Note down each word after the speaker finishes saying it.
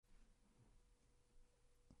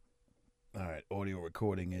All right, audio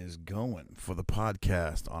recording is going for the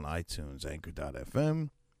podcast on iTunes, Anchor.fm.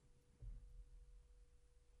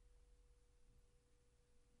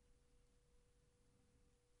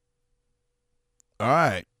 All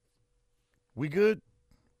right, we good?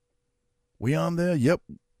 We on there? Yep,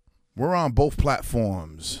 we're on both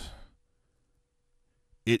platforms.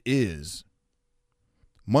 It is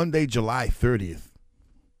Monday, July 30th,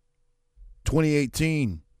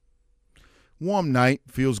 2018. Warm night,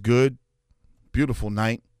 feels good. Beautiful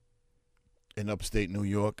night in upstate New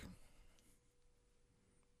York.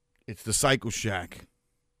 It's the Cycle Shack.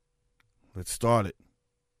 Let's start it.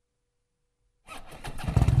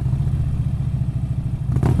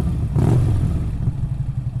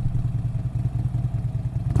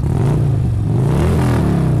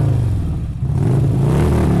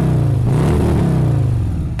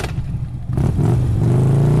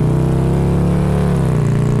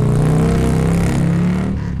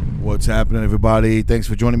 What's happening, everybody? Thanks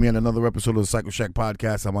for joining me on another episode of the Cycle Shack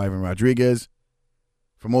Podcast. I'm Ivan Rodriguez.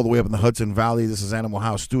 From all the way up in the Hudson Valley, this is Animal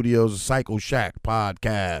House Studios, the Cycle Shack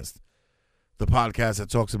Podcast. The podcast that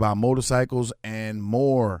talks about motorcycles and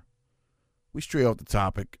more. We stray off the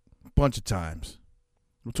topic a bunch of times.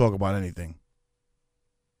 We'll talk about anything.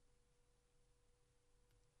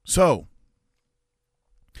 So,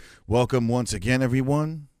 welcome once again,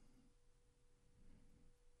 everyone.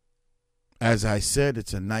 As I said,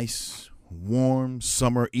 it's a nice, warm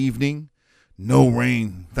summer evening. No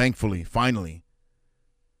rain, thankfully, finally.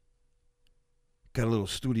 Got a little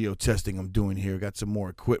studio testing I'm doing here. Got some more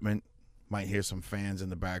equipment. Might hear some fans in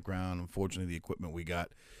the background. Unfortunately, the equipment we got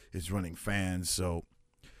is running fans, so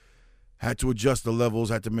had to adjust the levels,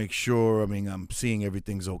 had to make sure. I'm seeing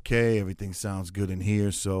everything's okay. Everything sounds good in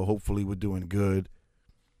here, so hopefully we're doing good.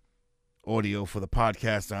 Audio for the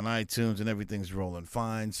podcast on iTunes and everything's rolling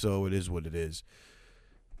fine, so it is what it is.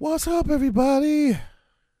 What's up, everybody? All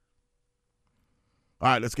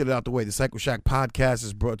right, let's get it out the way. The Cycle Shack Podcast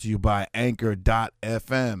is brought to you by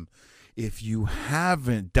Anchor.fm. If you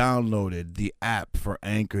haven't downloaded the app for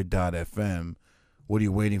Anchor.fm, what are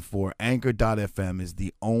you waiting for? Anchor.fm is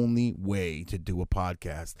the only way to do a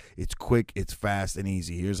podcast. It's quick, it's fast, and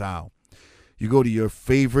easy. Here's how. You go to your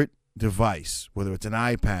favorite device, whether it's an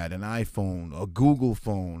iPad, an iPhone, a Google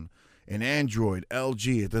phone, an Android,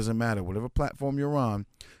 LG, it doesn't matter. Whatever platform you're on,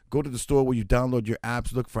 go to the store where you download your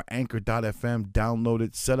apps, look for Anchor.fm, download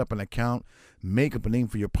it, set up an account, make up a name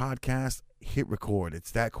for your podcast, hit record.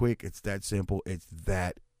 It's that quick, it's that simple, it's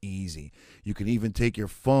that easy. You can even take your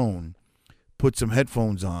phone, put some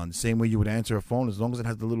headphones on, same way you would answer a phone. As long as it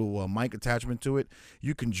has the little mic attachment to it,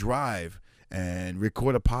 you can drive and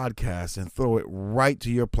record a podcast and throw it right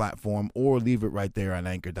to your platform or leave it right there on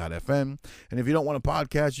Anchor.fm. And if you don't want a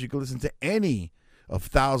podcast, you can listen to any of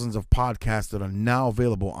thousands of podcasts that are now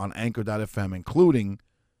available on Anchor.fm, including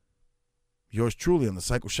yours truly on the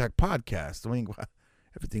Cycle Shack Podcast.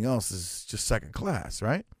 Everything else is just second class,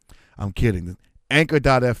 right? I'm kidding.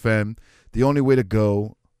 Anchor.fm, the only way to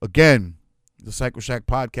go. Again, the Cycle Shack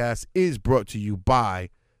Podcast is brought to you by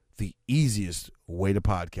the easiest way to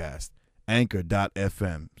podcast,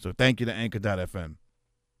 Anchor.fm. So thank you to Anchor.fm.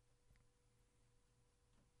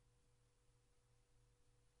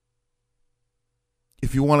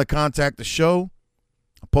 If you want to contact the show,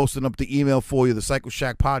 I'm posting up the email for you, the Cycle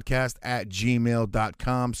Shack Podcast at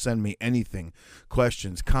gmail.com. Send me anything,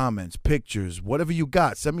 questions, comments, pictures, whatever you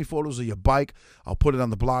got. Send me photos of your bike. I'll put it on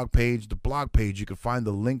the blog page. The blog page, you can find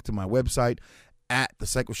the link to my website at the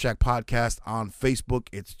Cycle Shack Podcast on Facebook.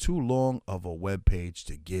 It's too long of a web page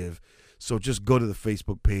to give. So just go to the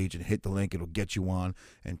Facebook page and hit the link. It'll get you on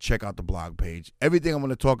and check out the blog page. Everything I'm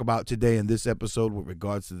going to talk about today in this episode with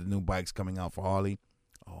regards to the new bikes coming out for Harley.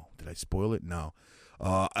 Oh, did I spoil it? No.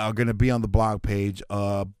 Are going to be on the blog page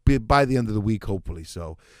by the end of the week, hopefully.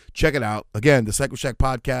 So check it out. Again, the Cycle Shack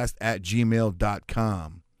Podcast at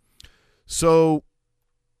gmail.com. So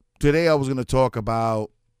today I was going to talk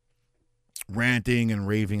about ranting and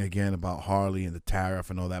raving again about Harley and the tariff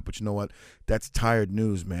and all that. But you know what? That's tired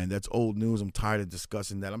news, man. That's old news. I'm tired of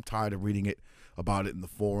discussing that. I'm tired of reading about it in the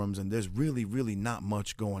forums. And there's really, really not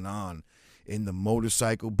much going on in the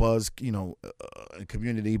motorcycle buzz,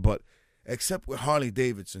 community, but except with Harley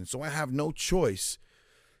Davidson. So I have no choice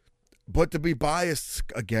but to be biased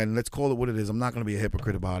again. Let's call it what it is. I'm not going to be a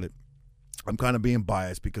hypocrite about it. I'm kind of being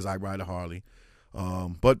biased because I ride a Harley.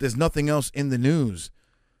 But there's nothing else in the news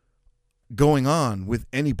going on with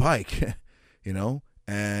any bike,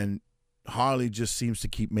 and Harley just seems to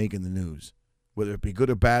keep making the news. Whether it be good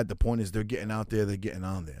or bad, the point is they're getting out there, they're getting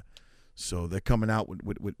on there. So they're coming out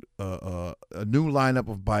with a new lineup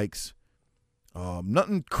of bikes.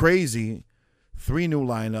 Nothing crazy 3 new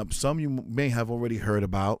lineups. Some you may have already heard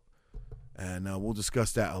about, and we'll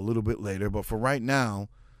discuss that a little bit later. But for right now,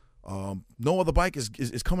 no other bike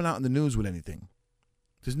is coming out in the news with anything.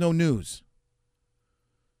 There's no news.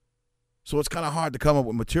 So it's kind of hard to come up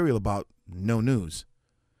with material about no news.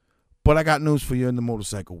 But I got news for you in the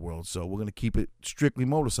motorcycle world, so we're going to keep it strictly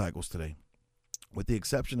motorcycles today. With the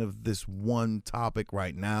exception of this one topic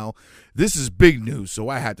right now. This is big news, so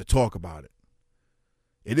I had to talk about it.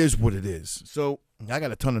 It is what it is. So I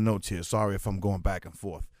got a ton of notes here. Sorry if I'm going back and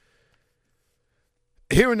forth.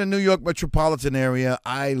 Here in the New York metropolitan area,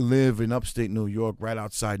 I live in upstate New York, right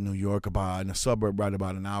outside New York, about in a suburb right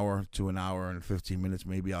about an hour to an hour and 15 minutes,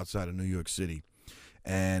 maybe outside of New York City.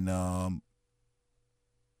 And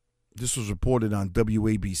this was reported on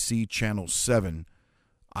WABC Channel 7,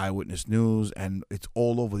 Eyewitness News, and it's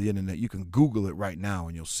all over the internet. You can Google it right now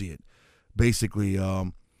and you'll see it. Basically,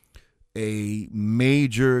 a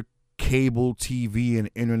major cable TV and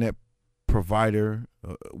internet provider,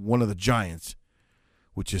 one of the giants,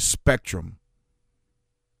 which is Spectrum,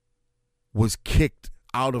 was kicked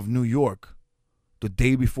out of New York the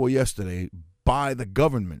day before yesterday by the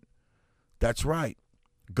government. That's right.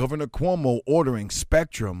 Governor Cuomo ordering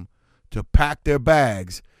Spectrum to pack their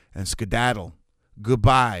bags and skedaddle.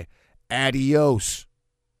 Goodbye. Adios.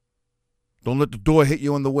 Don't let the door hit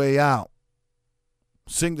you on the way out.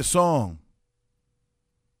 Sing the song.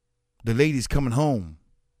 The lady's coming home.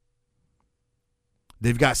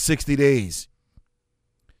 They've got 60 days.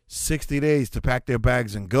 60 days to pack their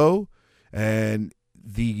bags and go. And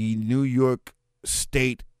the New York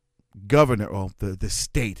State governor, or the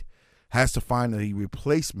state, has to find a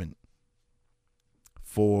replacement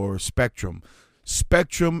for Spectrum.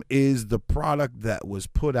 Spectrum is the product that was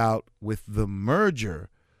put out with the merger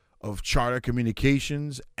of Charter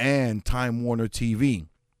Communications and Time Warner TV.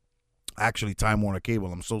 Actually, Time Warner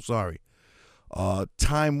Cable, I'm so sorry.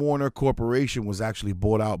 Time Warner Corporation was actually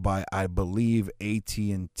bought out by, I believe,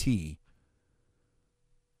 AT&T.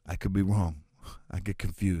 I could be wrong. I get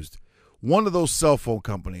confused. One of those cell phone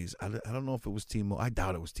companies. I don't know if it was T-Mobile. I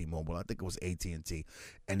doubt it was T-Mobile. I think it was AT&T.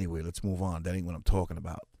 Anyway, let's move on. That ain't what I'm talking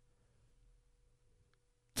about.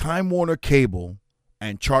 Time Warner Cable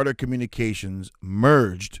and Charter Communications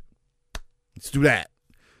merged. Let's do that.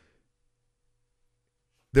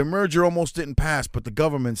 The merger almost didn't pass, but the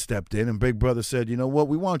government stepped in, and Big Brother said, you know what,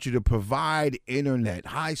 we want you to provide internet,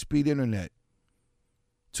 high-speed internet,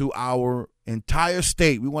 to our entire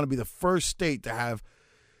state. We want to be the first state to have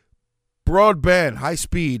broadband,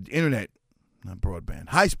 high-speed internet. Not broadband,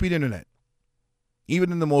 high-speed internet.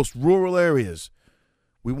 Even in the most rural areas.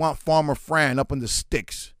 We want Farmer Fran up in the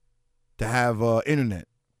sticks to have internet,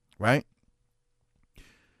 right?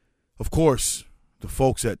 Of course, the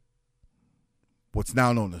folks at what's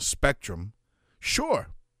now known as Spectrum, sure.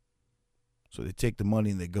 So they take the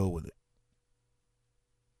money and they go with it.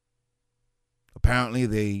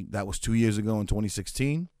 Apparently, that was 2 years ago in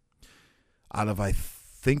 2016. Out of, I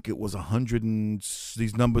think it was 100, and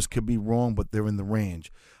these numbers could be wrong, but they're in the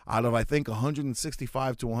range. Out of, I think,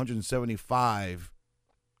 165 to 175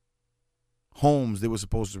 homes they were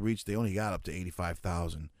supposed to reach, they only got up to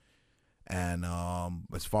 85,000. And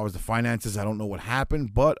as far as the finances, I don't know what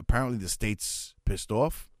happened, but apparently the state's pissed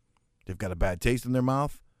off. They've got a bad taste in their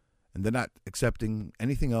mouth, and they're not accepting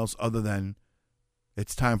anything else other than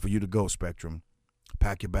it's time for you to go, Spectrum.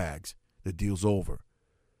 Pack your bags. The deal's over.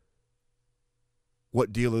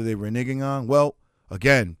 What deal are they reneging on? Well,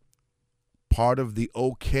 again, part of the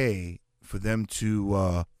okay for them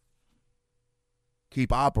to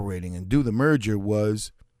keep operating and do the merger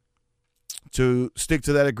was to stick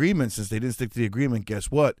to that agreement. Since they didn't stick to the agreement, guess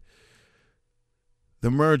what? The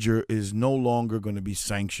merger is no longer going to be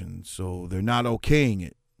sanctioned. So they're not okaying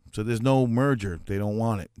it. So there's no merger. They don't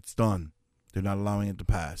want it. It's done. They're not allowing it to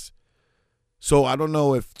pass. So I don't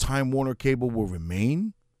know if Time Warner Cable will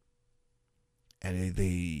remain. And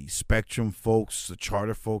the Spectrum folks, the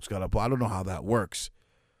Charter folks got up. I don't know how that works.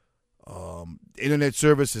 Internet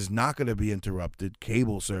service is not going to be interrupted.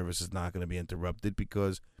 Cable service is not going to be interrupted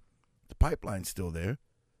because the pipeline's still there.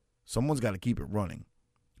 Someone's got to keep it running.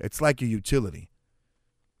 It's like a utility.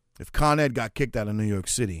 If Con Ed got kicked out of New York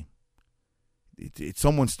City,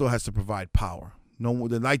 someone still has to provide power. No,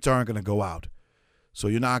 the lights aren't going to go out. So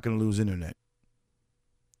you're not going to lose internet.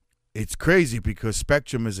 It's crazy because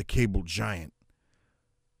Spectrum is a cable giant.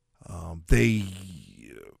 I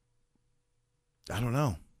don't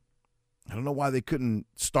know. I don't know why they couldn't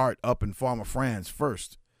start up in Farmer Fran's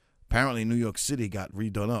first. Apparently New York City got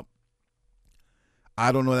redone up.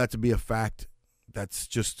 I don't know that to be a fact. That's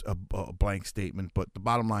just a blank statement. But the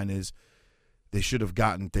bottom line is They should have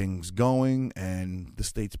gotten things going, and the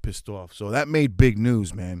state's pissed off. So that made big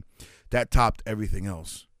news, man. That topped everything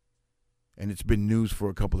else. And it's been news for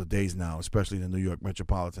a couple of days now, especially in the New York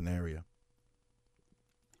metropolitan area.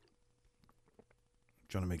 I'm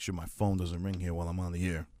trying to make sure my phone doesn't ring here while I'm on the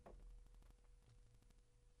air.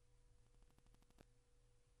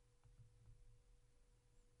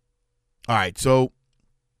 All right, so,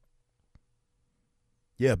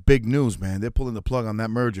 yeah, big news, man. They're pulling the plug on that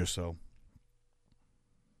merger, so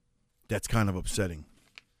that's kind of upsetting.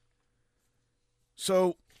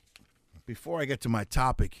 So, before I get to my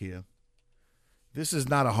topic here, this is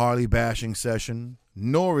not a Harley bashing session,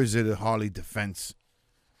 nor is it a Harley defense.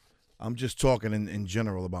 I'm just talking in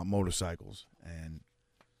general about motorcycles. And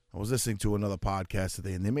I was listening to another podcast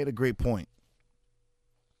today, and they made a great point.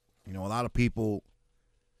 You know, a lot of people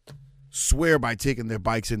swear by taking their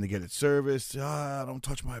bikes in to get it serviced. I don't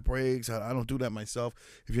touch my brakes. I don't do that myself.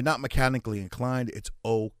 If you're not mechanically inclined, it's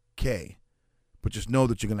okay. But just know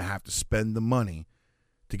that you're going to have to spend the money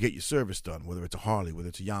to get your service done, whether it's a Harley, whether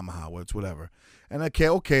it's a Yamaha, whether it's whatever. And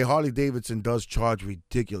okay, Harley-Davidson does charge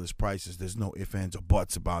ridiculous prices. There's no ifs, ands, or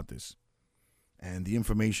buts about this. And the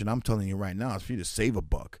information I'm telling you right now is for you to save a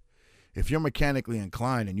buck. If you're mechanically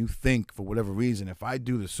inclined and you think, for whatever reason, if I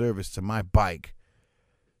do the service to my bike,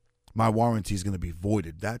 my warranty is going to be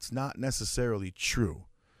voided. That's not necessarily true.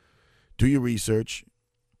 Do your research.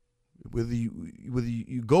 Whether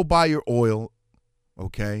you go buy your oil,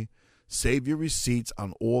 okay, save your receipts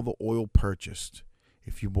on all the oil purchased.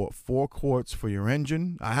 If you bought 4 quarts for your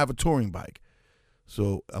engine, I have a touring bike.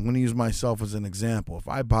 So I'm going to use myself as an example. If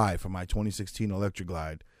I buy for my 2016 Electric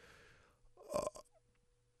Glide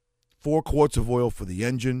 4 quarts of oil for the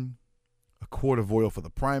engine, a quart of oil for the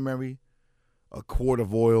primary, a quart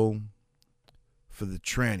of oil for the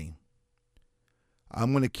tranny,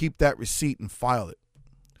 I'm going to keep that receipt and file it.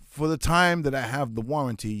 For the time that I have the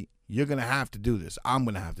warranty, you're going to have to do this. I'm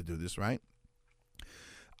going to have to do this, right?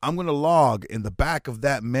 I'm going to log in the back of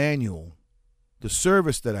that manual the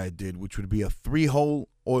service that I did, which would be a 3-hole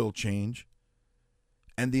oil change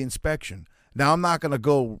and the inspection. Now, I'm not going to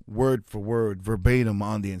go word for word verbatim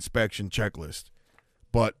on the inspection checklist,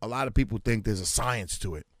 but a lot of people think there's a science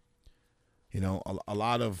to it. You know, a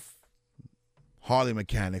lot of Harley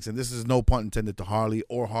mechanics, and this is no pun intended to Harley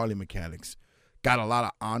or Harley mechanics, got a lot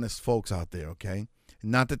of honest folks out there, okay?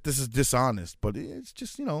 Not that this is dishonest, but it's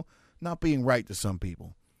just, you know, not being right to some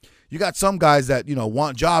people. You got some guys that, you know,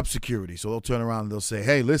 want job security, so they'll turn around and they'll say,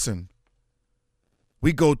 hey, listen,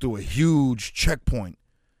 we go through a huge checkpoint.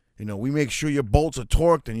 You know, we make sure your bolts are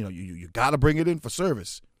torqued, and, you know, you got to bring it in for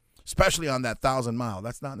service, especially on that 1,000-mile.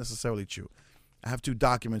 That's not necessarily true. I have 2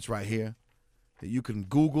 documents right here that you can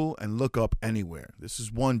Google and look up anywhere. This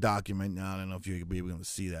is one document. Now, I don't know if you're going to be able to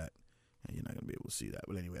see that. You're not going to be able to see that.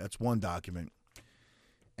 But anyway, that's one document.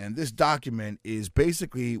 And this document is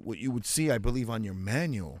basically what you would see, I believe, on your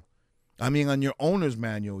manual. I mean, on your owner's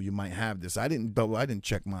manual, you might have this. I didn't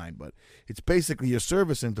check mine, but it's basically your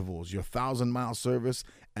service intervals, your 1,000-mile service,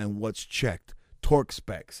 and what's checked, torque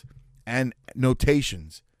specs, and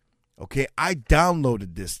notations. Okay, I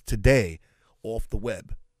downloaded this today off the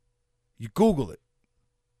web. You Google it,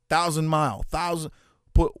 1,000-mile,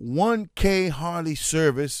 put 1K Harley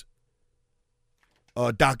service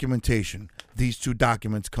documentation. These 2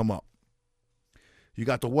 documents come up. You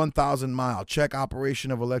got the 1,000-mile check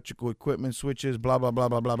operation of electrical equipment, switches, blah, blah, blah,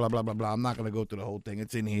 blah, blah, blah, blah, blah, blah. I'm not going to go through the whole thing.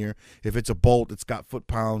 It's in here. If it's a bolt, it's got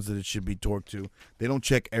foot-pounds that it should be torqued to. They don't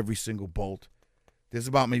check every single bolt. There's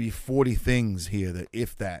about maybe 40 things here that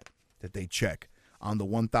they check on the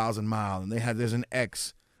 1,000-mile. And there's an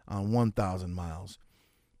X on 1,000 miles.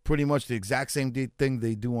 Pretty much the exact same thing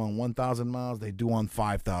they do on 1,000 miles, they do on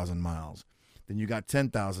 5,000 miles. Then you got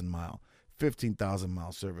 10,000-mile.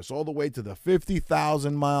 15,000-mile service, all the way to the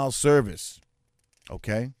 50,000-mile service,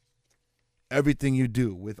 okay? Everything you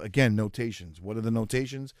do with, again, notations. What are the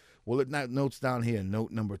notations? Well, it notes down here, note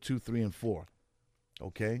number 2, 3, and 4,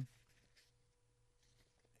 okay?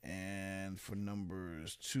 And for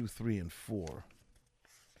numbers 2, 3, and 4,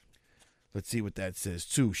 let's see what that says.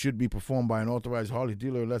 2, should be performed by an authorized Harley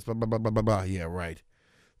dealer, less blah, blah, blah, blah, blah, blah. Yeah, right.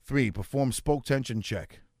 3, perform spoke tension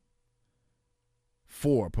check.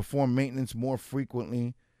 4, perform maintenance more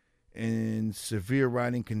frequently in severe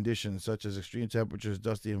riding conditions such as extreme temperatures,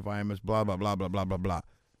 dusty environments, blah, blah, blah, blah, blah, blah, blah.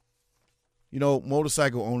 You know,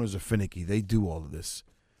 motorcycle owners are finicky. They do all of this.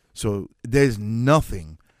 So there's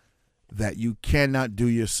nothing that you cannot do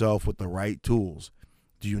yourself with the right tools.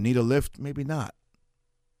 Do you need a lift? Maybe not.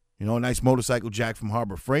 You know, a nice motorcycle jack from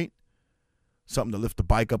Harbor Freight, something to lift the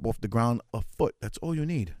bike up off the ground, a foot. That's all you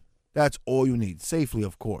need. That's all you need. Safely,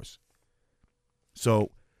 of course.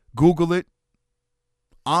 So Google it,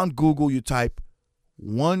 On Google, you type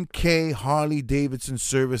 1K Harley Davidson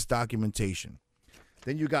service documentation.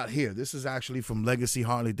 Then you got here. This is actually from Legacy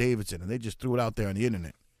Harley Davidson, and they just threw it out there on the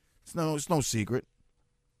internet. It's no secret.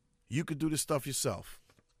 You could do this stuff yourself.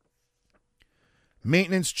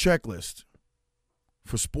 Maintenance checklist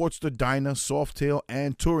for Sportster, Dyna, Softail,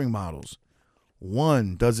 and touring models.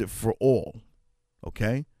 One does it for all.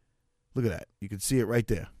 Okay? Look at that. You can see it right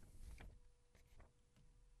there.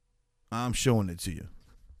 I'm showing it to you.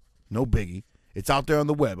 No biggie. It's out there on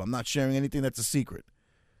the web. I'm not sharing anything that's a secret.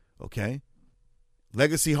 Okay?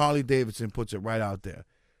 Legacy Harley Davidson puts it right out there.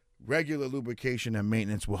 Regular lubrication and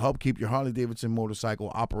maintenance will help keep your Harley Davidson motorcycle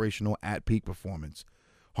operational at peak performance.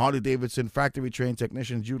 Harley Davidson factory-trained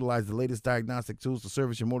technicians utilize the latest diagnostic tools to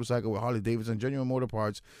service your motorcycle with Harley Davidson genuine motor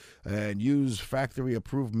parts and use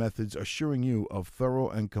factory-approved methods, assuring you of thorough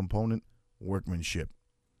and component workmanship.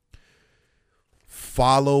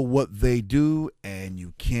 Follow what they do, and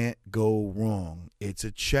you can't go wrong. It's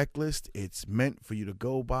a checklist. It's meant for you to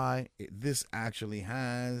go by. This actually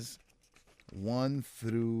has 1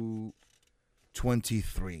 through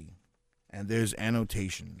 23, and there's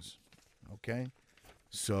annotations. Okay?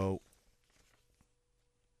 So,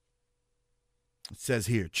 it says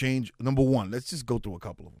here, change, number 1. Let's just go through a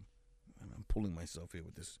couple of them. I'm pulling myself here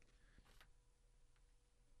with this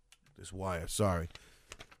wire. Sorry.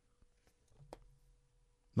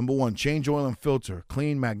 Number 1, change oil and filter.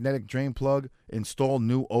 Clean magnetic drain plug. Install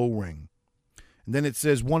new O-ring. And then it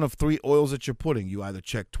says one of 3 oils that you're putting. You either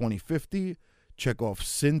check 2050, check off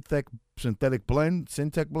synthetic blend,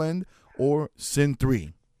 Syntec blend, or Syn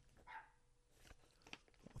 3.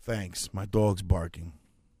 Thanks. My dog's barking.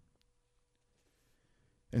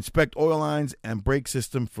 Inspect oil lines and brake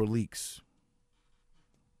system for leaks.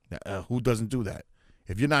 Who doesn't do that?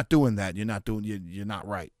 If you're not doing that, you're not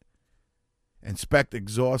right. Inspect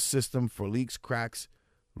exhaust system for leaks, cracks,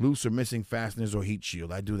 loose or missing fasteners, or heat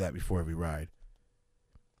shield. I do that before every ride.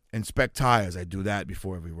 Inspect tires. I do that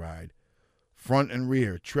before every ride. Front and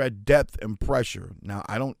rear. Tread depth and pressure. Now,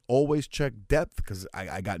 I don't always check depth because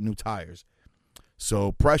I got new tires.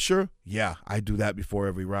 So pressure, yeah, I do that before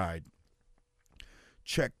every ride.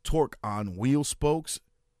 Check torque on wheel spokes.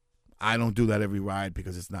 I don't do that every ride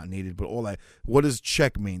because it's not needed. But what does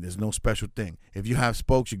check mean? There's no special thing. If you have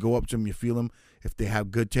spokes, you go up to them, you feel them. If they have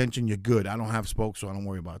good tension, you're good. I don't have spokes, so I don't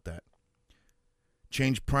worry about that.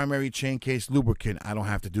 Change primary chain case lubricant. I don't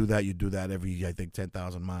have to do that. You do that every, I think,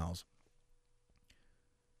 10,000 miles.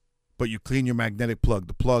 But you clean your magnetic plug.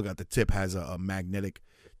 The plug at the tip has a magnetic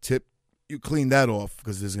tip. You clean that off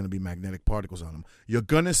because there's going to be magnetic particles on them. You're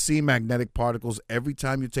going to see magnetic particles every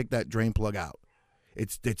time you take that drain plug out.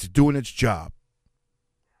 It's doing its job.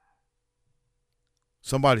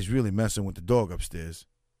 Somebody's really messing with the dog upstairs.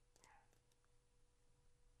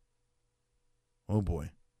 Oh,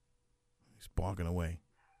 boy. He's barking away.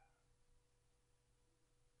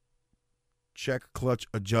 Check clutch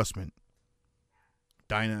adjustment.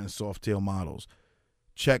 Dyna and Softail models.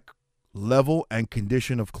 Check level and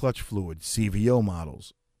condition of clutch fluid. CVO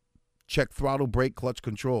models. Check throttle, brake, clutch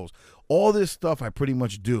controls. All this stuff I pretty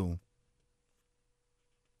much do.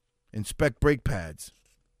 Inspect brake pads,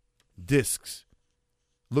 discs,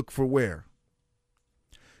 look for wear.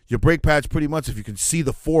 Your brake pads, pretty much, if you can see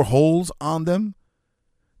the 4 holes on them,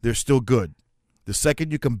 they're still good. The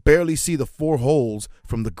second you can barely see the 4 holes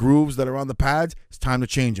from the grooves that are on the pads, it's time to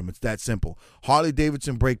change them. It's that simple. Harley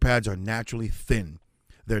Davidson brake pads are naturally thin.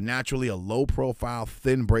 They're naturally a low-profile,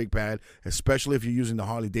 thin brake pad, especially if you're using the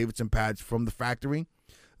Harley Davidson pads from the factory.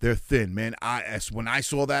 They're thin, man. When I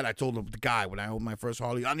saw that, I told the guy when I owned my first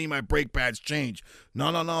Harley, I need my brake pads changed.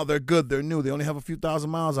 No, they're good. They're new. They only have a few thousand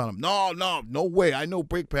miles on them. No way. I know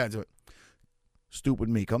brake pads. Stupid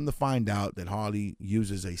me. Come to find out that Harley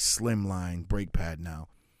uses a slimline brake pad now.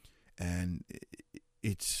 And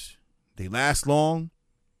they last long.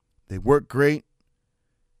 They work great.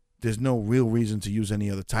 There's no real reason to use any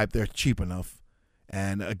other type. They're cheap enough.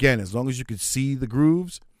 And again, as long as you can see the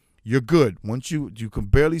grooves, you're good. Once you can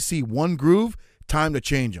barely see one groove, time to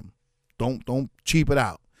change them. Don't cheap it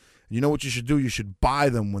out. You know what you should do? You should buy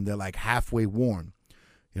them when they're like halfway worn.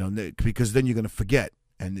 Because then you're going to forget.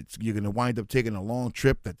 And you're going to wind up taking a long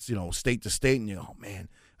trip that's, state to state. And oh, man,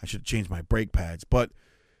 I should have changed my brake pads. But,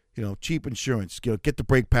 cheap insurance. Get the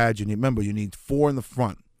brake pads. And remember, you need 4 in the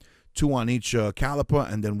front, 2 on each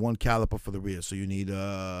caliper, and then 1 caliper for the rear. So you need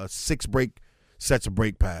 6 sets of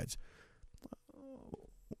brake pads.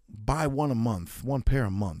 Buy 1 a month, 1 pair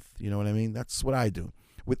a month. You know what I mean? That's what I do.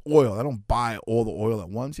 With oil, I don't buy all the oil at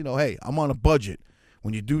once. Hey, I'm on a budget.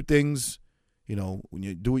 When you do things, when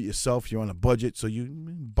you do it yourself, you're on a budget. So you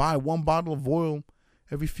buy 1 bottle of oil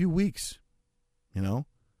every few weeks,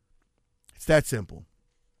 It's that simple.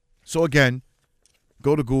 So again,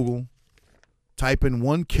 go to Google, type in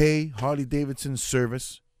 1K Harley Davidson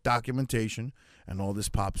service documentation, and all this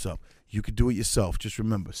pops up. You could do it yourself. Just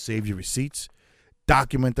remember, save your receipts,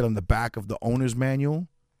 document it on the back of the owner's manual,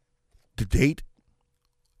 the date,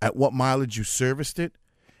 at what mileage you serviced it,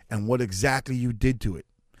 and what exactly you did to it,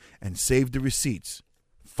 and save the receipts.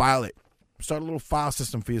 File it. Start a little file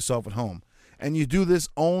system for yourself at home. And you do this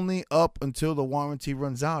only up until the warranty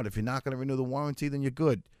runs out. If you're not going to renew the warranty, then you're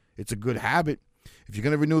good. It's a good habit. If you're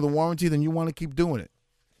going to renew the warranty, then you want to keep doing it.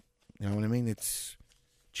 You know what I mean? It's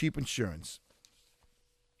cheap insurance.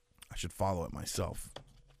 I should follow it myself.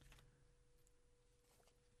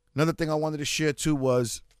 Another thing I wanted to share too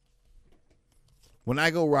was when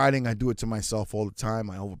I go riding, I do it to myself all the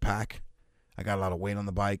time. I overpack. I got a lot of weight on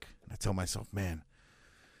the bike. I tell myself, man,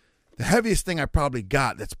 the heaviest thing I probably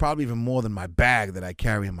got, that's probably even more than my bag that I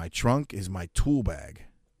carry in my trunk, is my tool bag.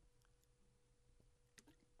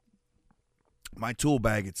 My tool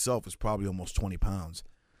bag itself is probably almost 20 pounds.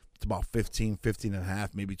 It's about 15 and a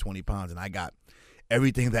half, maybe 20 pounds. And I got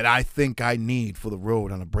everything that I think I need for the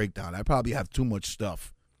road on a breakdown. I probably have too much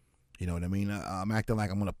stuff. You know what I mean? I'm acting like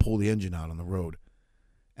I'm going to pull the engine out on the road.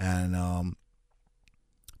 And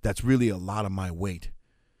that's really a lot of my weight.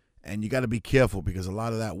 And you got to be careful because a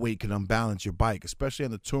lot of that weight can unbalance your bike, especially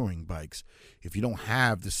on the touring bikes. If you don't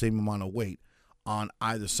have the same amount of weight on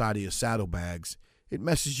either side of your saddlebags, it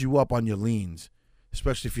messes you up on your leans,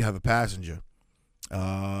 especially if you have a passenger.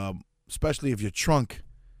 Especially if your trunk,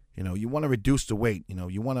 you want to reduce the weight.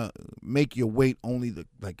 You want to make your weight only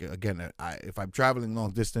if I'm traveling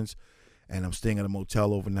long distance and I'm staying at a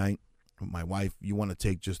motel overnight with my wife, you want to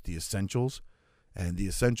take just the essentials, and the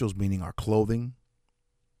essentials meaning our clothing.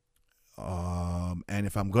 And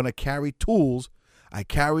if I'm going to carry tools, I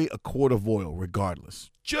carry a quart of oil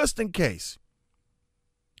regardless, just in case.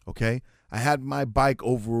 Okay? I had my bike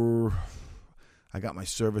I got my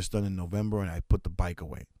service done in November, and I put the bike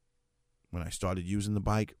away. When I started using the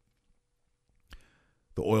bike,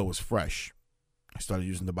 the oil was fresh. I started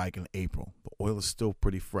using the bike in April. The oil is still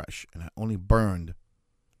pretty fresh, and I only burned a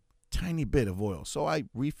tiny bit of oil. So I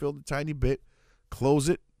refilled a tiny bit, close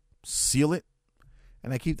it, seal it,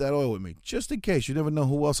 and I keep that oil with me, just in case. You never know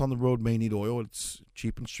who else on the road may need oil. It's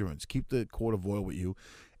cheap insurance. Keep the quart of oil with you.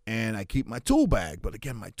 And I keep my tool bag. But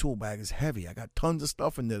again, my tool bag is heavy. I got tons of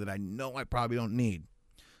stuff in there that I know I probably don't need.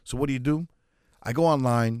 So what do? I go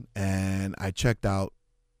online and I checked out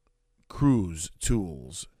Cruise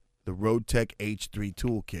Tools, the RoadTech H3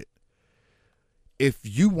 toolkit. If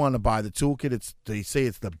you want to buy the toolkit, they say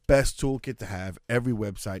it's the best toolkit to have. Every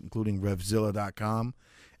website, including RevZilla.com,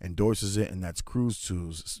 endorses it, and that's Cruise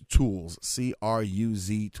Tools,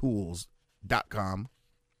 CRUZ Tools.com.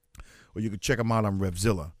 Or you can check them out on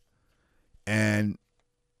RevZilla. And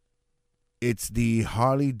it's the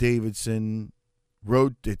Harley Davidson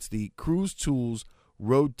it's the Cruise Tools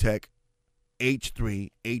RoadTech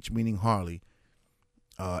H3, H meaning Harley,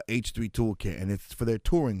 H3 toolkit. And it's for their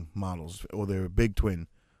touring models or their big twin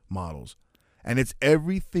models. And it's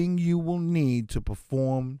everything you will need to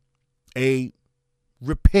perform a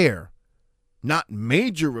repair. Not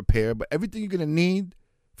major repair, but everything you're going to need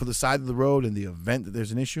for the side of the road in the event that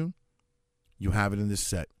there's an issue. You have it in this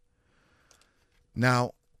set.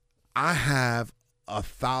 Now, I have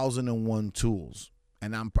 1,001 tools,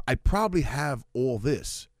 and I probably have all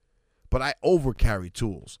this, but I overcarry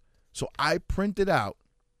tools. So I printed out,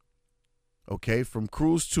 from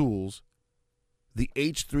Cruise Tools, the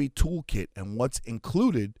H3 toolkit and what's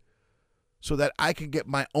included so that I could get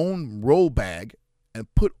my own roll bag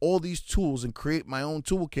and put all these tools and create my own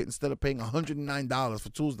toolkit instead of paying $109 for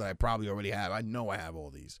tools that I probably already have. I know I have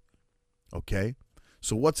all these. Okay,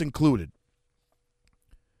 so what's included?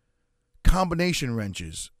 Combination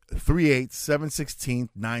wrenches, 3/8, 7/16,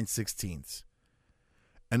 9/16.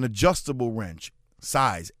 An adjustable wrench,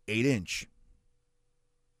 size 8-inch.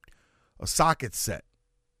 A socket set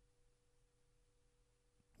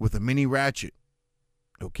with a mini ratchet,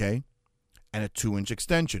 and a 2-inch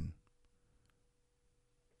extension.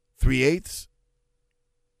 3/8,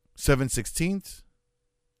 7/16,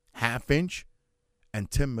 1/2-inch, and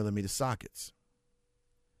 10mm sockets.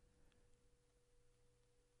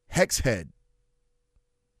 Hex head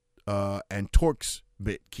and Torx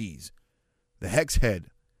bit keys. The hex head,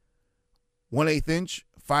 1/8 inch,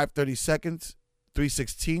 5/32,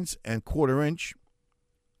 3/16, and 1/4 inch,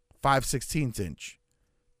 5/16 inch.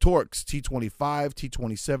 Torx T25,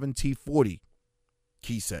 T27, T40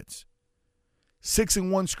 key sets.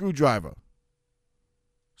 6-in-1 screwdriver.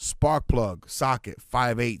 Spark plug socket,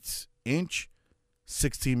 5/8 inch,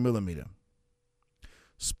 16mm.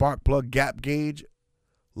 Spark plug gap gauge,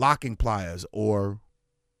 locking pliers, or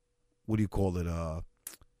what do you call it?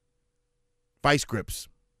 Vice grips.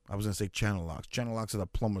 I was going to say channel locks. Channel locks are the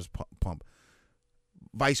plumber's pump.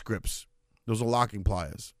 Vice grips. Those are locking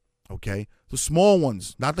pliers. Okay? The small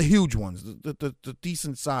ones, not the huge ones, the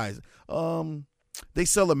decent size. They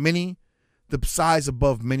sell a mini. The size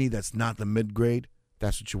above mini that's not the mid-grade,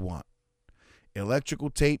 that's what you want. Electrical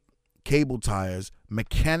tape, cable ties,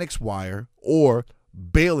 mechanics wire, or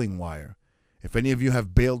baling wire. If any of you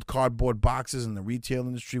have baled cardboard boxes in the retail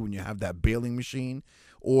industry, when you have that baling machine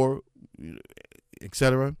or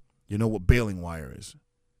etc., you know what baling wire is.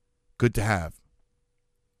 Good to have.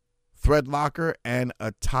 Thread locker and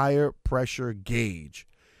a tire pressure gauge.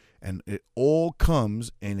 And it all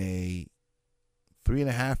comes in a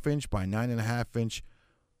 3.5 inch by 9.5 inch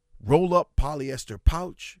roll-up polyester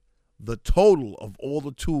pouch. The total of all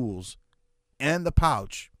the tools and the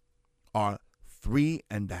pouch are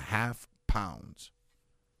 3.5 pounds.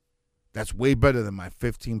 That's way better than my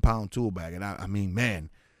 15-pound tool bag. And I mean,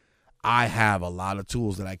 man, I have a lot of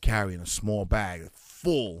tools that I carry in a small bag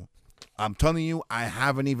full. I'm telling you, I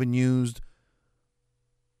haven't even used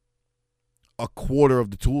a quarter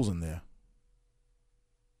of the tools in there.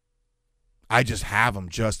 I just have them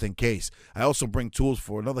just in case. I also bring tools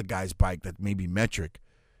for another guy's bike that may be metric,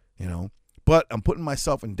 you know. But I'm putting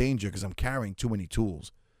myself in danger because I'm carrying too many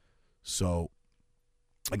tools. So,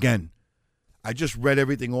 again, I just read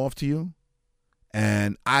everything off to you,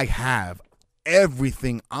 and I have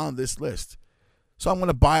everything on this list. So I'm going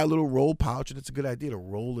to buy a little roll pouch, and it's a good idea to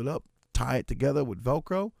roll it up, tie it together with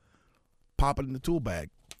Velcro, pop it in the tool bag.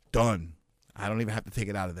 Done. I don't even have to take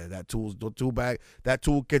it out of there. That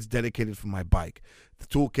toolkit's dedicated for my bike. The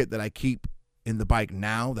toolkit that I keep in the bike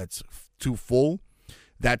now that's too full,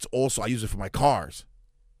 that's also, I use it for my cars.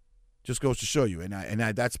 Just goes to show you.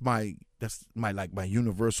 That's my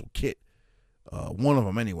universal kit. One of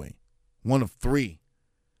them anyway. One of 3.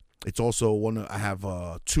 It's also I have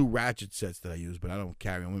 2 ratchet sets that I use, but I don't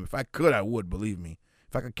carry them. If I could, I would, believe me.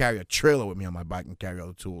 If I could carry a trailer with me on my bike and carry all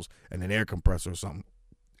the tools and an air compressor or something.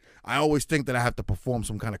 I always think that I have to perform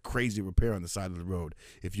some kind of crazy repair on the side of the road.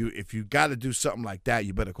 If you got to do something like that,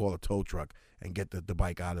 you better call a tow truck and get the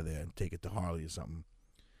bike out of there and take it to Harley or something.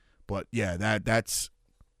 But yeah, that's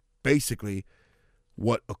basically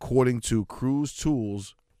what, according to Cruise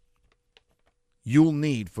Tools, you'll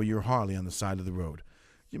need for your Harley on the side of the road.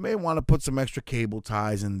 You may want to put some extra cable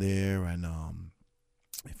ties in there, and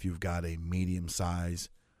if you've got a medium size,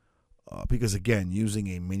 because again, using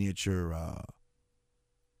a miniature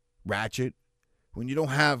ratchet, when you don't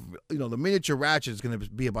have, the miniature ratchet is going to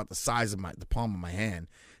be about the size of the palm of my hand.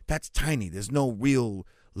 That's tiny. There's no real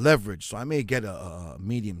leverage, so I may get a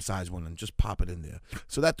medium size one and just pop it in there.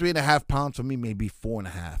 So that 3.5 pounds for me may be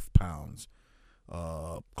 4.5 pounds,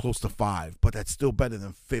 close to 5, but that's still better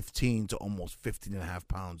than 15 to almost 15.5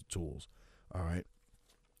 pounds of tools. All right,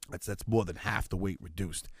 that's more than half the weight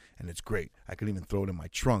reduced, and it's great. I can even throw it in my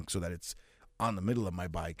trunk so that it's on the middle of my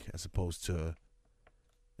bike as opposed to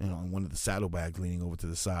on one of the saddlebags leaning over to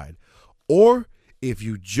the side. Or if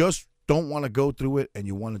you just don't want to go through it and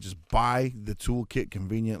you want to just buy the toolkit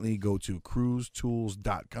conveniently, go to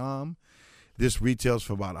cruisetools.com. This retails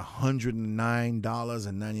for about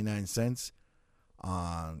 $109.99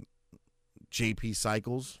 on JP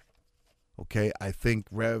Cycles. Okay, I think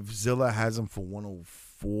RevZilla has them for $104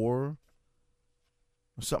 or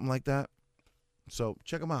something like that. So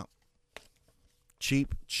check them out.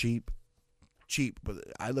 Cheap, but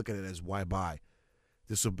I look at it as why buy?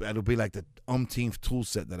 It'll be like the umpteenth tool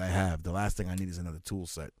set that I have. The last thing I need is another tool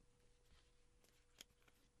set.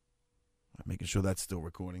 I'm making sure that's still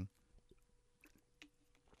recording.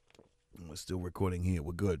 We're still recording here.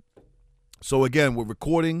 We're good. So again, we're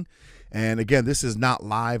recording, and again, this is not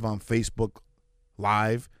live on Facebook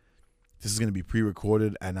Live. This is going to be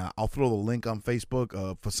pre-recorded, and I'll throw the link on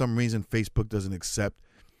Facebook. For some reason, Facebook doesn't accept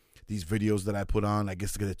these videos that I put on. I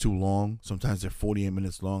guess they're too long. Sometimes they're 48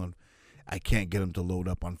 minutes long, and I can't get them to load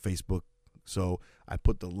up on Facebook. So I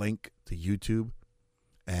put the link to YouTube,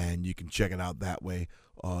 and you can check it out that way.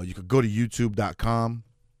 You could go to youtube.com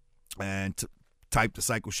and type the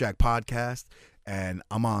Cycle Shack podcast, and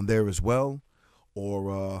I'm on there as well.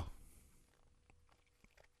 Or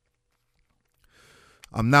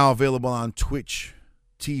I'm now available on Twitch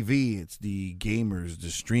TV. It's the gamers, the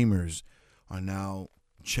streamers are now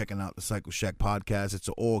checking out the Cycle Shack podcast. It's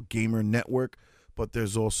an all gamer network, but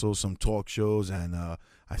there's also some talk shows, and I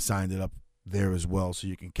signed it up there as well, so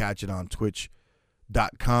you can catch it on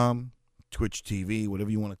twitch.com, Twitch TV,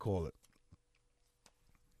 whatever you want to call it.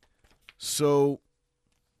 So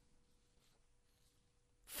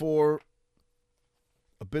for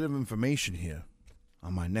a bit of information here,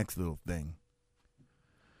 on my next little thing.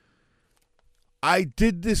 I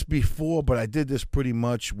did this before, but I did this pretty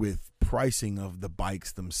much with pricing of the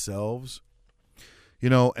bikes themselves.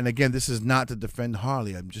 And again, this is not to defend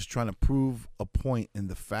Harley. I'm just trying to prove a point in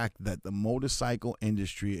the fact that the motorcycle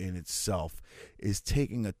industry in itself is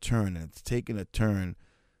taking a turn, and it's taking a turn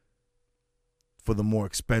for the more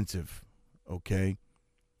expensive, okay?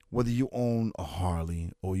 Whether you own a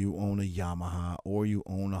Harley or you own a Yamaha or you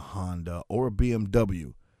own a Honda or a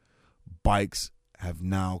BMW, bikes have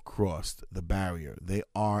now crossed the barrier. They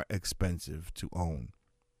are expensive to own,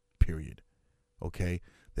 period, okay?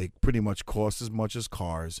 They pretty much cost as much as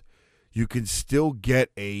cars. You can still get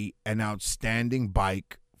an outstanding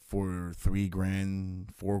bike for $3,000,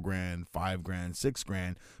 $4,000, $5,000,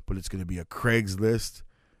 $6,000, but it's going to be a Craigslist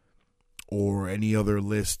or any other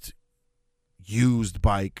list used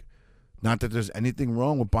bike. Not that there's anything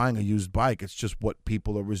wrong with buying a used bike. It's just what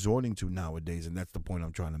people are resorting to nowadays, and that's the point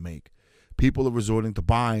I'm trying to make. People are resorting to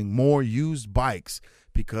buying more used bikes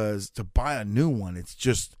because to buy a new one, it's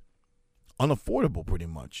just unaffordable pretty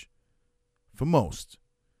much for most.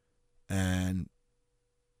 And,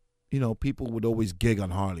 people would always gig on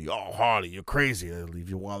Harley. Oh, Harley, you're crazy. They'll leave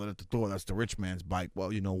your wallet at the door. That's the rich man's bike.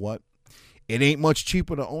 Well, you know what? It ain't much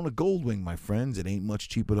cheaper to own a Goldwing, my friends. It ain't much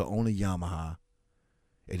cheaper to own a Yamaha.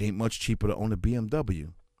 It ain't much cheaper to own a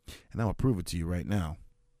BMW. And I'm going to prove it to you right now.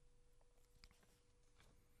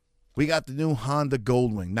 We got the new Honda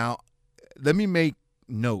Goldwing. Now, let me make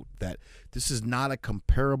note that this is not a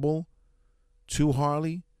comparable to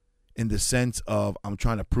Harley in the sense of I'm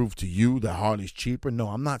trying to prove to you that Harley's cheaper. No,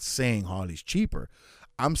 I'm not saying Harley's cheaper.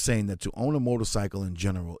 I'm saying that to own a motorcycle in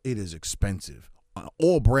general, it is expensive.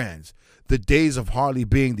 All brands. The days of Harley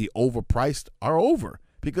being the overpriced are over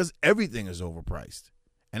because everything is overpriced.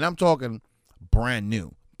 And I'm talking brand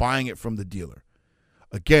new, buying it from the dealer.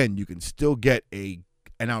 Again, you can still get an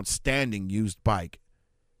outstanding used bike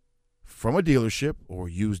from a dealership or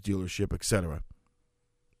used dealership, etc.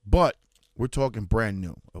 But we're talking brand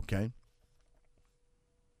new, okay?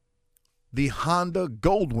 The Honda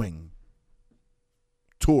Goldwing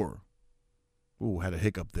Tour. Ooh, had a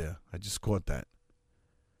hiccup there. I just caught that.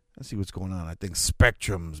 Let's see what's going on. I think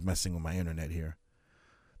Spectrum's messing with my internet here.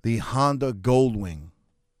 The Honda Goldwing,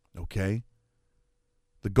 okay?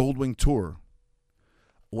 The Goldwing Tour.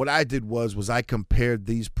 What I did was I compared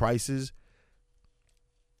these prices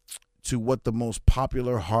to what the most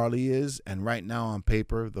popular Harley is. And right now on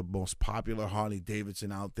paper, the most popular Harley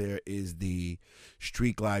Davidson out there is the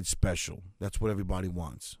Street Glide Special. That's what everybody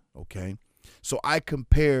wants, okay? So I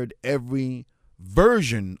compared every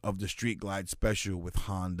version of the Street Glide Special with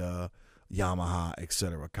Honda, Yamaha,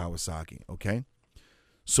 etc., Kawasaki, okay?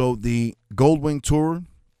 So the Goldwing Tour,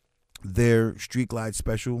 their Street Glide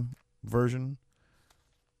Special version,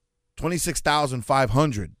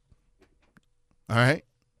 $26,500. All right?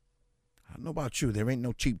 I don't know about you. There ain't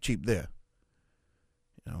no cheap there.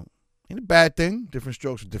 Ain't a bad thing. Different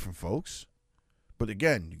strokes for different folks. But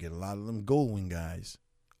again, you get a lot of them Goldwing guys.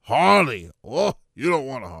 Harley. Oh, you don't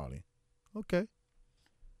want a Harley. Okay.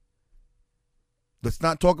 Let's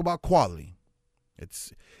not talk about quality.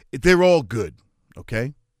 They're all good.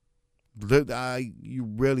 Okay? You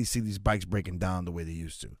rarely see these bikes breaking down the way they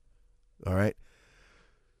used to. All right?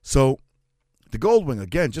 So, the Goldwing,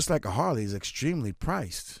 again, just like a Harley, is extremely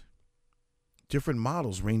priced. Different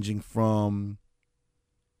models ranging from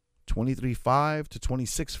 $23,500 to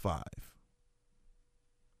 $26,500.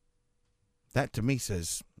 That, to me,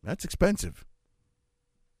 says that's expensive.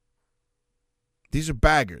 These are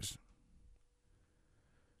baggers.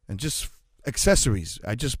 And just accessories.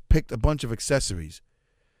 I just picked a bunch of accessories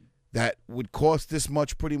that would cost this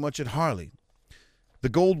much pretty much at Harley. The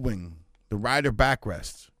Goldwing, the rider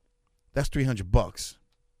backrest, that's $300.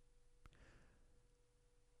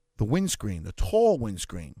 The windscreen, the tall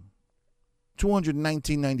windscreen,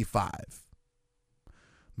 $219.95.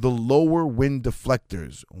 The lower wind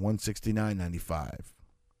deflectors, $169.95.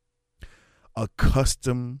 A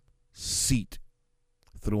custom seat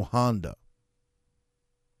through Honda,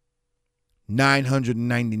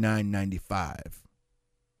 $999.95.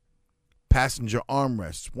 Passenger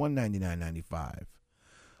armrests, $199.95.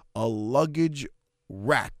 A luggage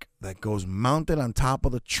rack that goes mounted on top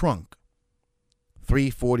of the trunk,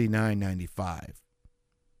 $349.95.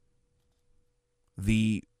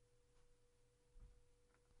 We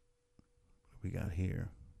got here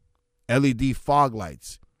LED fog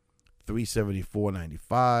lights,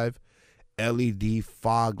 $374.95. LED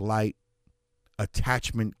fog light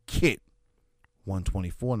attachment kit,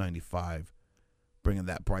 $124.95, bringing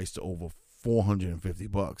that price to over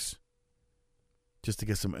 $450 just to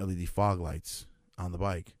get some LED fog lights on the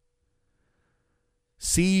bike.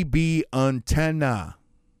 CB antenna.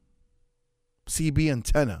 CB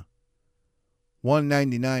antenna.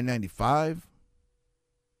 $199.95.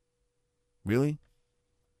 Really?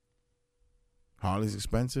 Harley's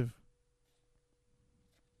expensive?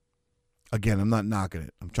 Again, I'm not knocking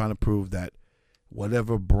it. I'm trying to prove that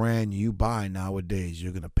whatever brand you buy nowadays,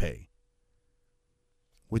 you're going to pay.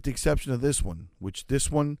 With the exception of this one,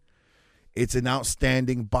 it's an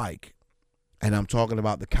outstanding bike. And I'm talking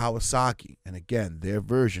about the Kawasaki. And again, their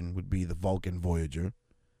version would be the Vulcan Voyager,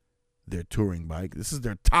 their touring bike. This is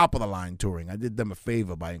their top-of-the-line touring. I did them a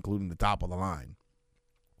favor by including the top of the line.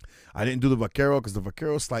 I didn't do the Vaquero because the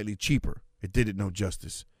Vaquero is slightly cheaper. It did it no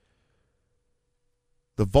justice.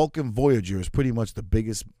 The Vulcan Voyager is pretty much the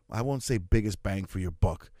biggest, I won't say biggest bang for your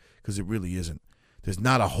buck, because it really isn't. There's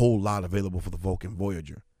not a whole lot available for the Vulcan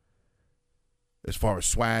Voyager. As far as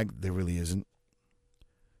swag, there really isn't.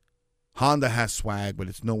 Honda has swag, but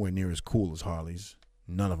it's nowhere near as cool as Harley's.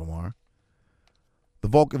 None of them are. The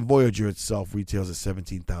Vulcan Voyager itself retails at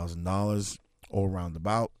 $17,000, all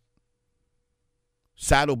roundabout.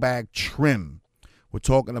 Saddlebag trim. We're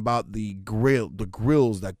talking about the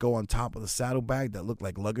grills that go on top of the saddlebag that look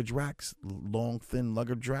like luggage racks, long, thin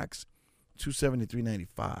luggage racks.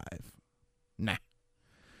 $273.95. Nah.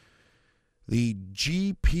 The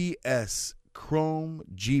GPS Chrome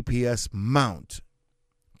GPS mount.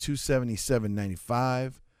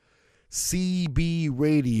 $277.95. CB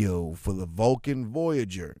radio for the Vulcan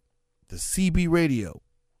Voyager. The CB radio.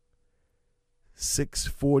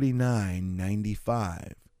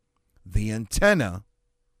 $649.95. The antenna,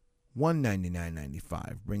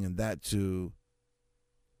 $199.95, bringing that to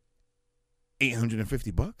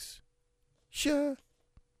 $850. Sure.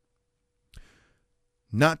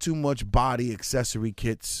 Not too much body accessory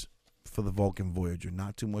kits for the Vulcan Voyager.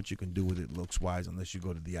 Not too much you can do with it looks-wise unless you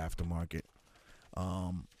go to the aftermarket.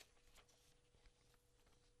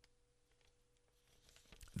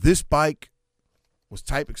 This bike was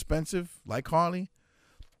type expensive, like Harley,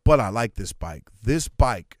 but I like this bike. This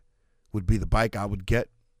bike would be the bike I would get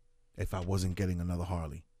if I wasn't getting another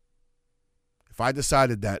Harley. If I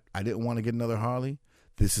decided that I didn't want to get another Harley,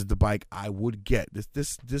 this is the bike I would get.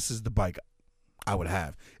 This is the bike I would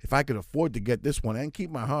have. If I could afford to get this one and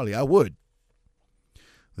keep my Harley, I would.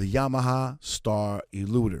 The Yamaha Star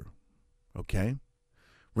Eluder, okay?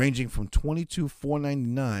 Ranging from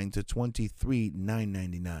 $22,499 to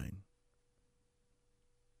 $23,999.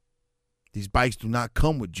 These bikes do not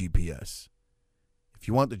come with GPS. If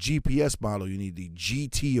you want the GPS model, you need the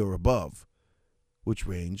GT or above, which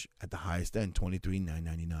range at the highest end,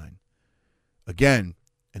 $23,999. Again,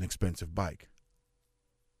 an expensive bike.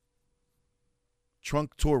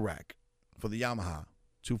 Trunk tour rack for the Yamaha,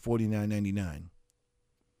 $249.99.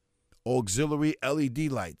 Auxiliary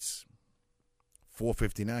LED lights,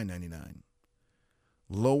 $459.99.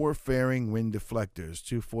 Lower fairing wind deflectors,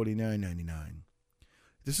 $249.99.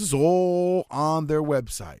 This is all on their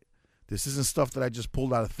website. This isn't stuff that I just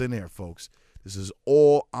pulled out of thin air, folks. This is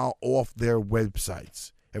all out off their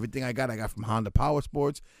websites. Everything I got from Honda Power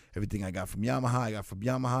Sports. Everything I got from Yamaha, I got from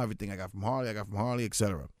Yamaha. Everything I got from Harley,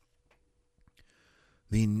 etc.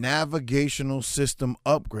 The navigational system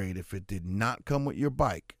upgrade, if it did not come with your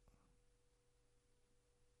bike.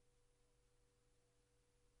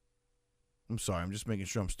 I'm sorry, I'm just making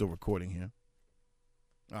sure I'm still recording here.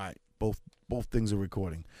 All right, both things are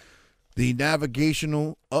recording. The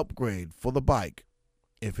navigational upgrade for the bike,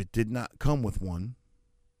 if it did not come with one,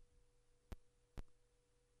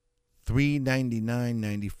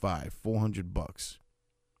 $399.95, $400.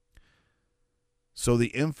 So the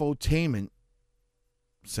infotainment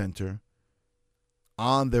center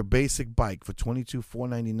on their basic bike for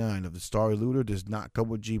 $22,499 of the Star Eluder does not come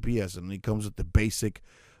with GPS. It only comes with the basic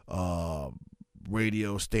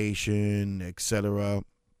radio station, etc.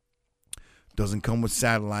 Doesn't come with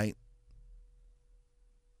satellite.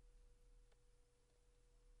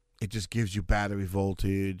 It just gives you battery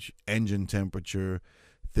voltage, engine temperature,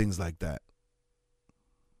 things like that.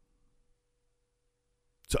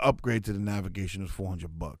 To upgrade to the navigation is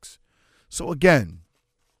 $400. So again,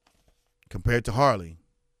 compared to Harley,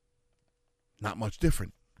 not much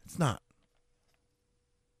different. It's not.